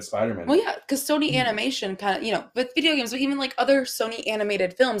make a good Spider-Man Well, movie. yeah, because Sony Animation kind of, you know, with video games, but even like other Sony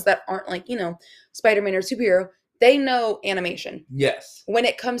animated films that aren't like, you know, Spider-Man or superhero, they know animation. Yes. When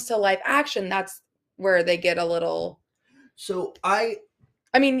it comes to live action, that's where they get a little. So I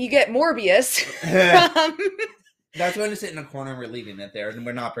mean, you get Morbius. That's going to sit in a corner and we're leaving it there, and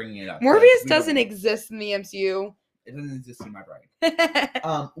we're not bringing it up. Morbius doesn't exist in the MCU. It doesn't exist in my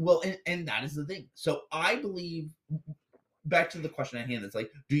brain. Well, and that is the thing. So I believe, back to the question at hand, it's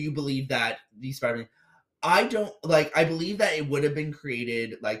like, do you believe that the Spider-Man... I don't, like, I believe that it would have been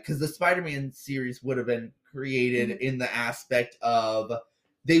created, like, because the Spider-Man series would have been created in the aspect of,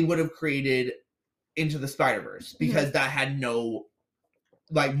 they would have created Into the Spider-Verse, because that had no,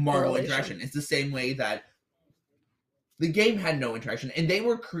 like, Marvel interaction. It's the same way that the game had no interaction, and they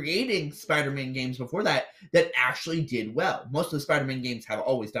were creating Spider-Man games before that actually did well. Most of the Spider-Man games have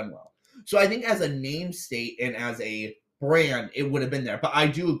always done well. So I think as a name state and as a brand, it would have been there. But I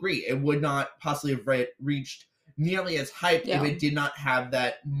do agree, it would not possibly have reached nearly as hyped if it did not have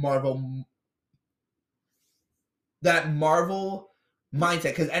that Marvel mindset.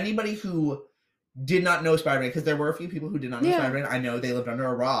 Because anybody who did not know Spider-Man, because there were a few people who did not know Spider-Man. I know they lived under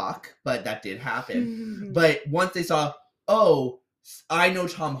a rock, but that did happen. But once they saw, oh, I know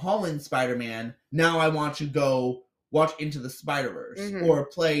Tom Holland's Spider-Man, now I want to go watch Into the Spider-Verse or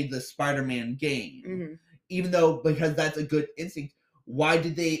play the Spider-Man game. Even though, because that's a good instinct, why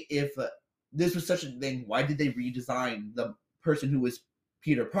did they, if this was such a thing, why did they redesign the person who was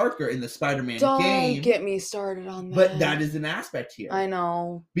Peter Parker in the Spider-Man game? Don't get me started on that. But that is an aspect here. I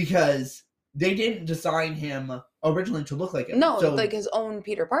know. Because they didn't design him originally to look like him. No, like his own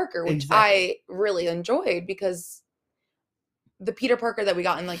Peter Parker, which I really enjoyed, because the Peter Parker that we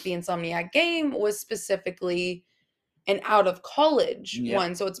got in like the Insomniac game was specifically an out of college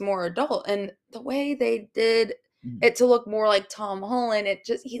one, so it's more adult. And the way they did it to look more like Tom Holland, it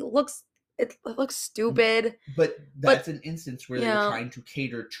looks stupid. But that's an instance where they're trying to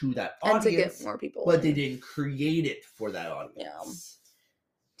cater to that audience and to get more people. But they didn't create it for that audience. Yeah.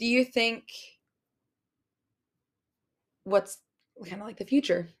 Do you think what's kind of like the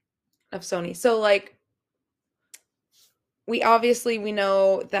future of Sony? So like, we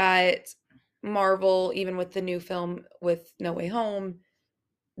know that Marvel, even with the new film with No Way Home,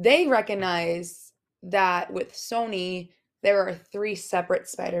 they recognize that with Sony, there are 3 separate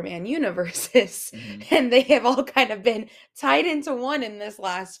Spider-Man universes, and they have all kind of been tied into one in this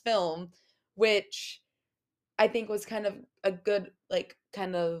last film, which I think was kind of a good, like,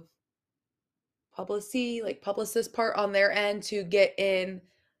 kind of publicist part on their end to get in,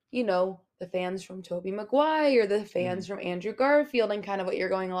 you know, the fans from Tobey Maguire, the fans from Andrew Garfield, and kind of what you're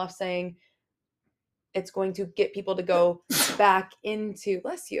going off saying, it's going to get people to go back into,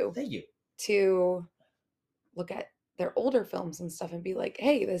 bless you, thank you, to look at their older films and stuff and be like,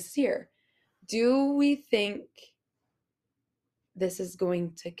 hey, this is here. Do we think this is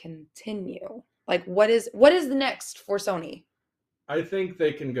going to continue? Like, what is the next for Sony? I think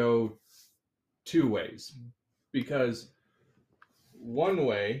they can go 2 ways, because one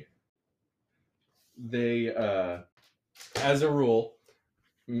way, they as a rule,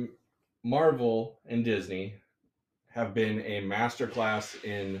 Marvel and Disney have been a masterclass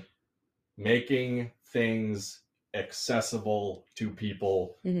in making things accessible to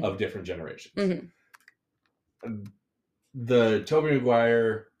people of different generations. The Tobey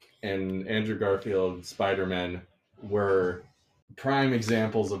Maguire and Andrew Garfield Spider-Man were prime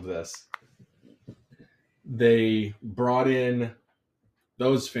examples of this. They brought in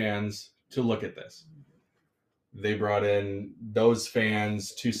those fans to look at this. They brought in those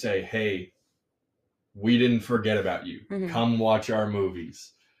fans to say, hey, we didn't forget about you. Come watch our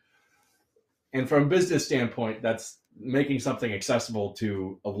movies. And from a business standpoint, that's making something accessible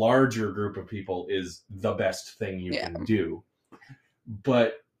to a larger group of people is the best thing you can do.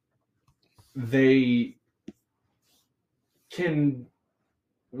 But they can,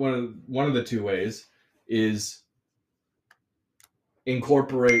 one of the 2 ways is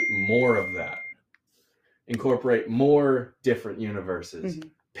incorporate more of that. Incorporate more different universes.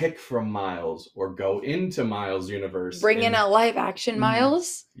 pick from Miles or go into Miles' universe. Bring in and- a live action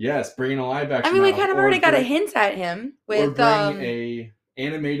Miles. Yes, bring in a live action. I mean, we Miles, kind of or already got a bring- hint at him or with bring a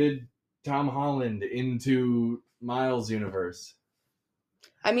animated Tom Holland into Miles' universe.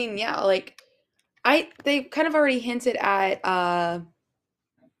 I mean, yeah, like they kind of already hinted at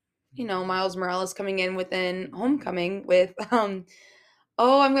Miles Morales coming in within Homecoming with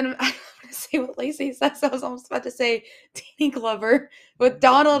I'm gonna say what Lacey says. I was almost about to say Danny Glover with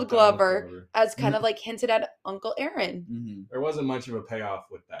Donald Glover as kind of like hinted at Uncle Aaron. Mm-hmm. There wasn't much of a payoff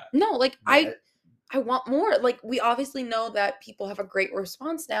with that. No, like Yeah. I want more. Like we obviously know that people have a great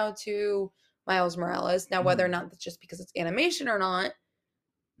response now to Miles Morales. Now whether or not that's just because it's animation or not,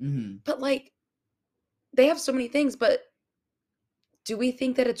 Mm-hmm. but like they have so many things, but do we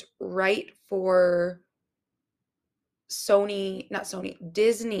think that it's right for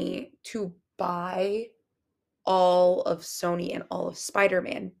Disney to buy all of Sony and all of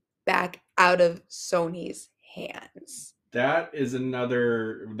Spider-Man back out of Sony's hands? That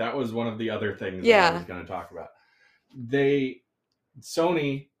was one of the other things that Yeah. I was going to talk about.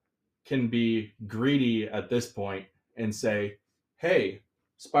 Sony can be greedy at this point and say, hey,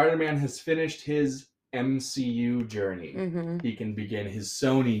 Spider-Man has finished his MCU journey. Mm-hmm. He can begin his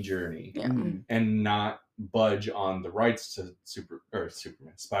Sony journey Yeah. Mm-hmm. and not budge on the rights to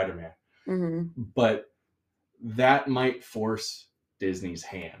Spider-Man. Mm-hmm. But that might force Disney's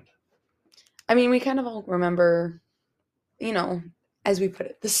hand. I mean, we kind of all remember, as we put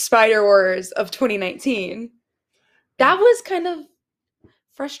it, the Spider Wars of 2019. That was kind of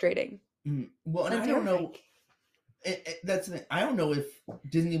frustrating. Mm-hmm. Well, and and I don't know. terrifying. That's the thing. I don't know if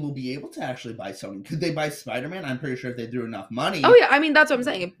Disney will be able to actually buy Sony. Could they buy Spider-Man? I'm pretty sure if they threw enough money. Oh yeah, I mean that's what I'm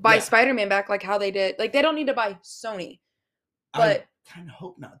saying. Buy Yeah. Spider-Man back like how they did. Like they don't need to buy Sony. But I kind of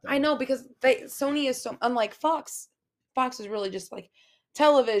hope not. Though. I know because Sony is so unlike Fox. Fox is really just like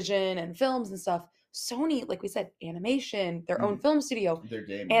television and films and stuff. Sony, like we said, animation, their own film studio. Their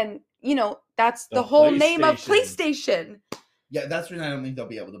game. And that's the The whole name of PlayStation. PlayStation. Yeah, that's the reason I don't think they'll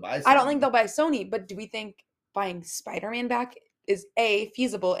be able to buy Sony. I don't think they'll buy Sony, but do we think buying Spider-Man back is A,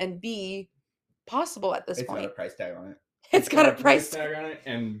 feasible, and B, possible at this It's got a point? price tag on it. It's got a price tag on it,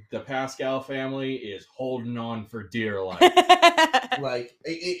 and the Pascal family is holding on for dear life. Like,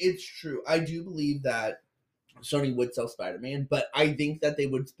 it's true. I do believe that Sony would sell Spider-Man, but I think that they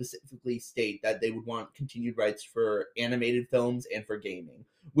would specifically state that they would want continued rights for animated films and for gaming,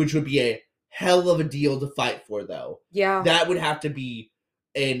 which would be a hell of a deal to fight for, though. Yeah. That would have to be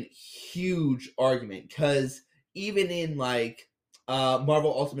a huge argument, because even in, like,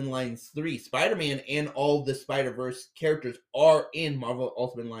 Marvel Ultimate Alliance 3, Spider-Man and all the Spider-Verse characters are in Marvel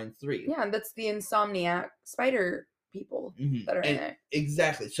Ultimate Alliance 3. Yeah, that's the Insomniac Spider people Mhm. that are in And- it.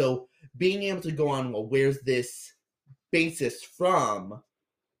 Exactly. So being able to go on, well, where's this basis from,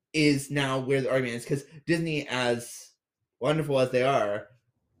 is now where the argument is, because Disney, as wonderful as they are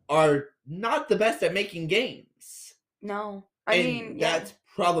not the best at making games. No. And that's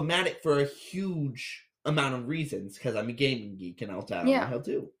problematic for a huge amount of reasons, because I'm a gaming geek and I'll tell you Yeah. how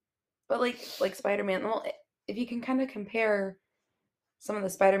too. But like Spider-Man, well, if you can kind of compare some of the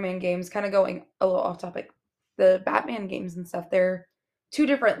Spider-Man games, kind of going a little off topic, the Batman games and stuff, they're two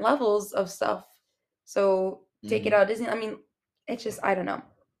different levels of stuff. So take it out of Disney. I mean, it's just, I don't know.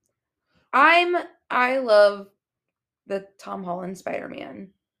 I love the Tom Holland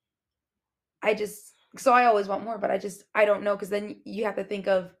Spider-Man. So I always want more, but I don't know, because then you have to think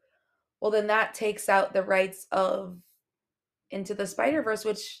of, well, then that takes out the rights of Into the Spider-Verse,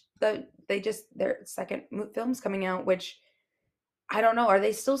 which their second film's coming out, which I don't know. Are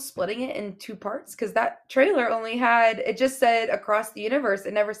they still splitting it in two parts? Because that trailer it just said Across the Universe.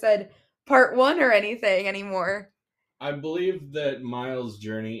 It never said part 1 or anything anymore. I believe that Miles'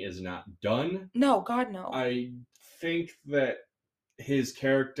 journey is not done. No, God, no. I think that his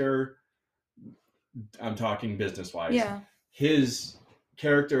character, I'm talking business-wise, Yeah. his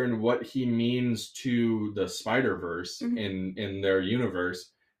character and what he means to the Spider-Verse Mhm. in their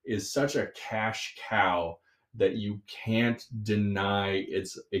universe is such a cash cow that you can't deny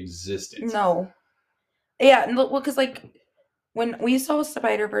its existence. No. Yeah, well, because when we saw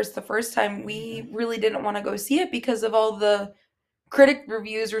Spider-Verse the first time, we really didn't want to go see it because of all the critic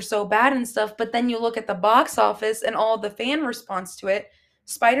reviews were so bad and stuff. But then you look at the box office and all the fan response to it.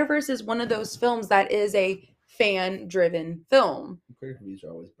 Spider-Verse is one of those films that is a fan-driven film. Critic reviews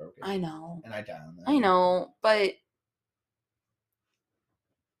are always broken. I know. And I die on that. I know, but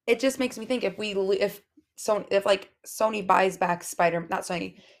it just makes me think if Sony buys back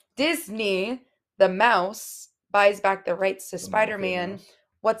Disney, the mouse buys back the rights to The Spider-Man, mouse.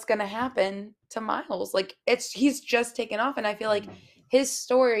 what's gonna happen to Miles? Like he's just taken off, and I feel like his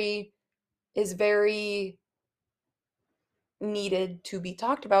story is very needed to be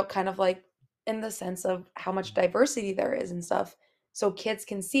talked about, kind of like in the sense of how much diversity there is and stuff. So kids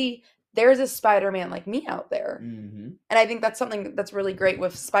can see there's a Spider-Man like me out there. Mm-hmm. And I think that's something that's really great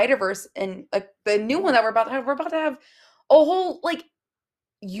with Spider-Verse and like the new one that we're about to have. We're about to have a whole like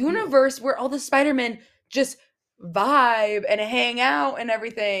universe where all the Spider-Men just vibe and hang out and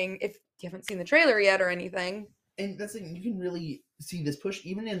everything. If you haven't seen the trailer yet or anything. And that's like, you can really see this push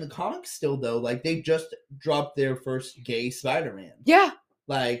even in the comics still, though. Like, they just dropped their first gay Spider-Man. Yeah.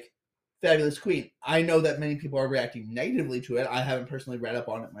 Like, Fabulous Queen. I know that many people are reacting negatively to it. I haven't personally read up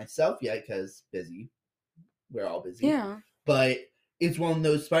on it myself yet because busy. We're all busy. Yeah. But it's one of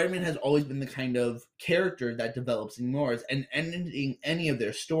those, Spider-Man has always been the kind of character that develops in more and ending any of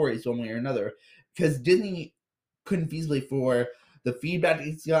their stories one way or another. Because Disney couldn't feasibly, for the feedback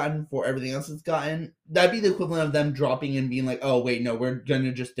it's gotten, for everything else it's gotten, that'd be the equivalent of them dropping and being like, oh, wait, no, we're going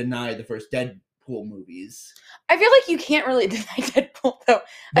to just deny the first Deadpool movies. I feel like you can't really deny Deadpool, though.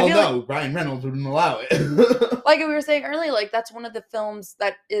 Well, I feel no, Ryan Reynolds wouldn't allow it. like we were saying earlier, like that's one of the films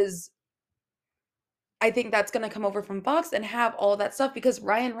that is, I think that's going to come over from Fox and have all of that stuff because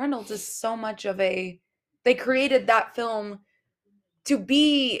Ryan Reynolds is so much of a, they created that film to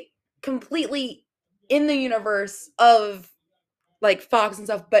be completely in the universe of like Fox and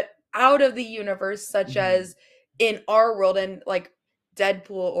stuff, but out of the universe, such as in our world and like Deadpool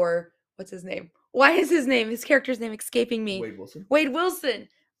or what's his name? Why is his character's name escaping me? Wade Wilson.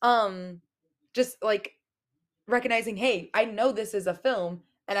 Just like recognizing, hey, I know this is a film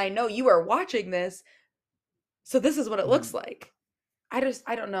and I know you are watching this. So this is what it looks like. I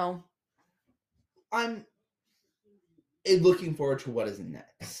don't know. I'm looking forward to what is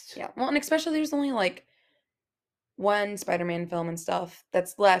next. Yeah. Well, and especially there's only like one Spider-Man film and stuff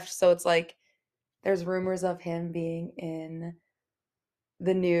that's left. So it's like there's rumors of him being in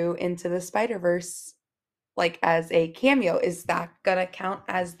the new Into the Spider-Verse, like as a cameo. Is that gonna count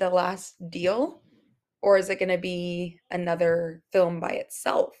as the last deal? Or is it gonna be another film by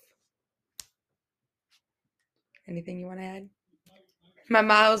itself? Anything you want to add? My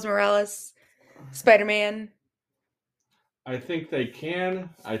Miles Morales Spider-Man. I think they can.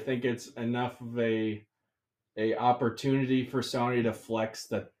 I think it's enough of a opportunity for Sony to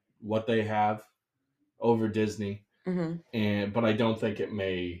flex what they have over Disney. Mm-hmm. But I don't think it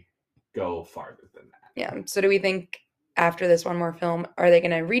may go farther than that. Yeah. So do we think after this one more film, are they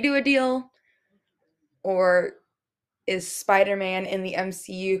going to redo a deal? Or is Spider-Man in the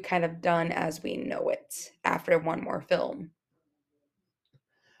MCU kind of done as we know it after one more film?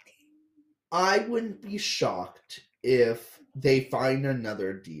 I wouldn't be shocked if they find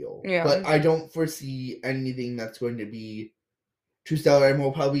another deal. Yeah. But I don't foresee anything that's going to be too stellar, and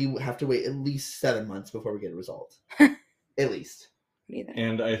we'll probably have to wait at least 7 months before we get a result. At least.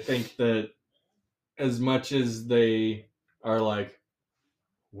 And I think that as much as they are like,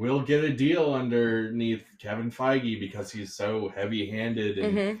 we'll get a deal underneath Kevin Feige because he's so heavy-handed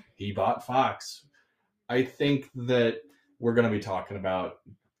and he bought Fox, I think that we're going to be talking about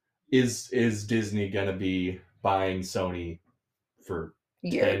is Disney going to be buying Sony for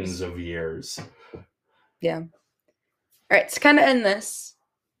tens of years? Yeah. All right, to kind of end this,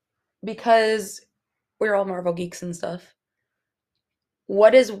 because we're all Marvel geeks and stuff,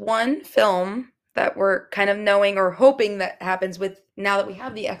 what is one film that we're kind of knowing or hoping that happens with, now that we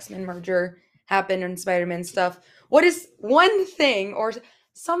have the X-Men merger happen and Spider-Man stuff, what is one thing or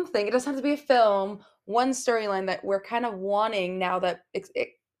something, it doesn't have to be a film, one storyline that we're kind of wanting now that,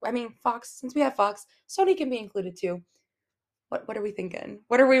 Fox, since we have Fox, Sony can be included too. What are we thinking?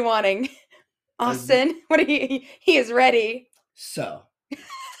 What are we wanting? Austin, he is ready. So,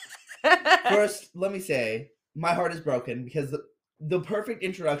 first, let me say, my heart is broken because the perfect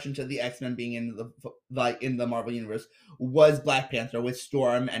introduction to the X-Men being in the Marvel Universe was Black Panther, with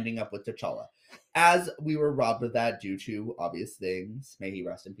Storm ending up with T'Challa. As we were robbed of that due to obvious things, may he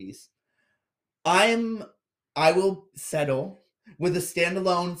rest in peace. I will settle with a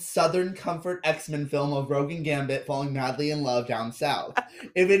standalone Southern Comfort X-Men film of Rogue and Gambit falling madly in love down south.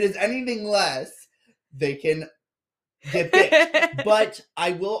 If it is anything less, they can get picked. But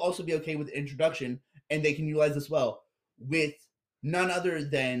I will also be okay with the introduction, and they can utilize this well, with none other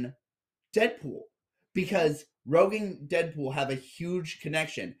than Deadpool. Because Rogue and Deadpool have a huge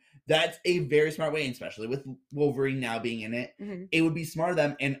connection. That's a very smart way, and especially with Wolverine now being in it. Mm-hmm. It would be smart of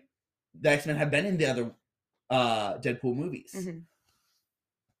them, and the X-Men have been in the other Deadpool movies. Mm-hmm.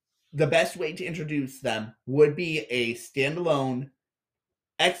 The best way to introduce them would be a standalone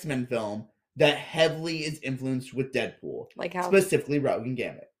X-Men film that heavily is influenced with Deadpool. Like how? Specifically Rogue and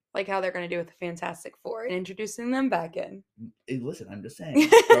Gambit. Like how they're going to do with the Fantastic Four and introducing them back in. Hey, listen, I'm just saying.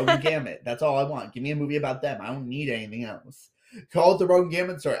 Rogan Gambit. That's all I want. Give me a movie about them. I don't need anything else. Call it the Rogan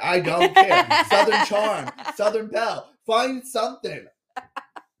Gambit story. I don't care. Southern Charm. Southern Belle. Find something.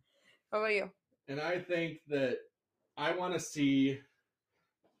 What about you? And I think that I want to see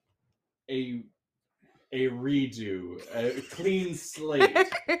a redo, a clean slate,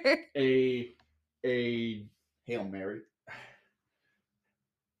 a Hail Mary.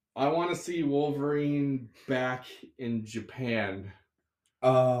 I want to see Wolverine back in Japan.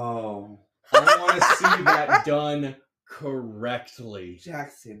 Oh. I want to see that done correctly.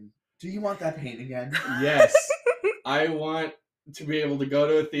 Jackson, do you want that paint again? Yes. I want to be able to go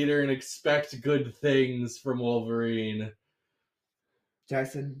to a theater and expect good things from Wolverine.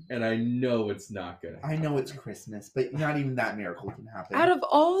 Jackson. And I know it's not going to happen. I know it's Christmas, but not even that miracle can happen. Out of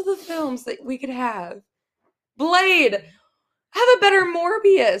all the films that we could have, Blade, have a better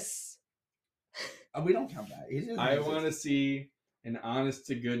Morbius. We don't count that. I want to see an honest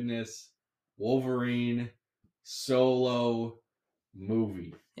to goodness Wolverine solo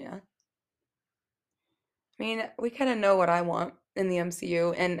movie. Yeah. I mean, we kind of know what I want in the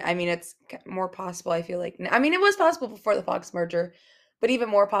MCU, and I mean, it's more possible, I feel like. I mean, it was possible before the Fox merger, but even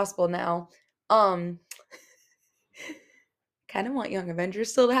more possible now. Kind of want Young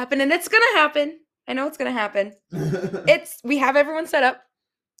Avengers still to happen, and it's gonna happen. I know it's gonna happen. We have everyone set up.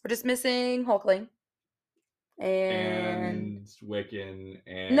 We're just missing Hulkling. And Wiccan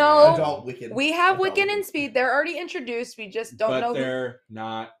and No. Adult Wiccan. We have Adult Wiccan and Speed. They're already introduced. We just don't know. But they're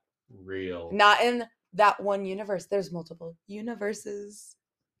not real. Not in that one universe. There's multiple universes.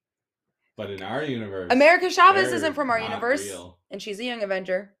 But in our universe, America Chavez they're isn't from our not universe, real. and she's a Young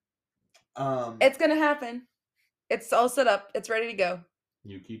Avenger. It's gonna happen. It's all set up. It's ready to go.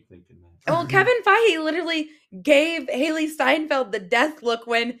 You keep thinking that. Well, Kevin Feige literally gave Haley Steinfeld the death look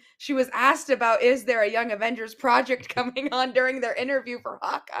when she was asked about, is there a Young Avengers project coming on during their interview for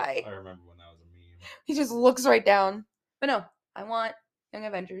Hawkeye? I remember when that was a meme. He just looks right down. But no, I want Young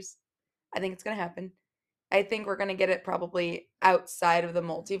Avengers. I think it's going to happen. I think we're going to get it probably outside of the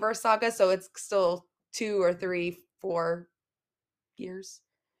multiverse saga, so it's still 2 or 3, 4 years.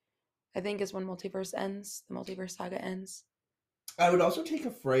 I think is when multiverse ends. The multiverse saga ends. I would also take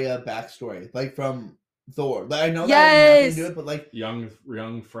a Freya backstory, like from Thor. Like, I know that Yes! has nothing to do it, but like Young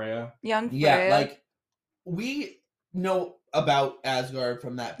Freya. Young Freya. yeah, like we know about Asgard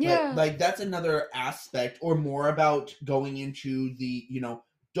from that, but Yeah. like that's another aspect, or more about going into the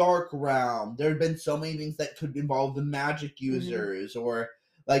dark realm. There have been so many things that could involve the magic users, or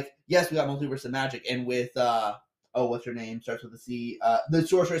like yes, we got Multiverse of Magic, and with what's her name? Starts with a C. The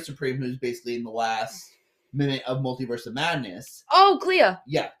Sorceress Supreme, who's basically in the last minute of Multiverse of Madness. Oh, Clea.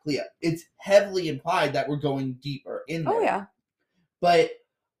 Yeah, Clea. It's heavily implied that we're going deeper in there. Oh, yeah. But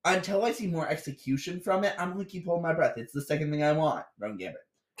until I see more execution from it, I'm going to keep holding my breath. It's the second thing I want. Rogan Gambit.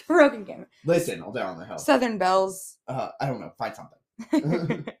 Rogan Gambit. Listen, I'll down on the hill. Southern Bells. I don't know. Find something.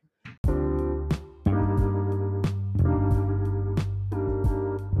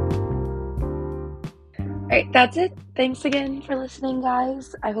 All right, that's it. Thanks again for listening,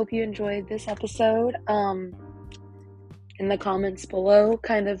 guys. I hope you enjoyed this episode. In the comments below,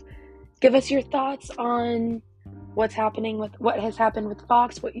 kind of give us your thoughts on what has happened with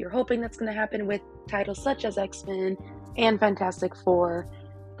Fox, what you're hoping that's going to happen with titles such as X-Men and Fantastic Four,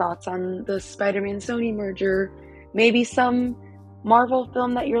 thoughts on the Spider-Man Sony merger, maybe some Marvel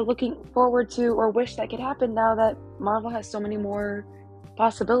film that you're looking forward to or wish that could happen now that Marvel has so many more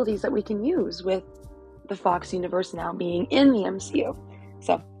possibilities that we can use with the Fox universe now being in the MCU.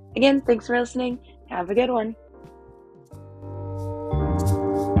 So, again, thanks for listening. Have a good one.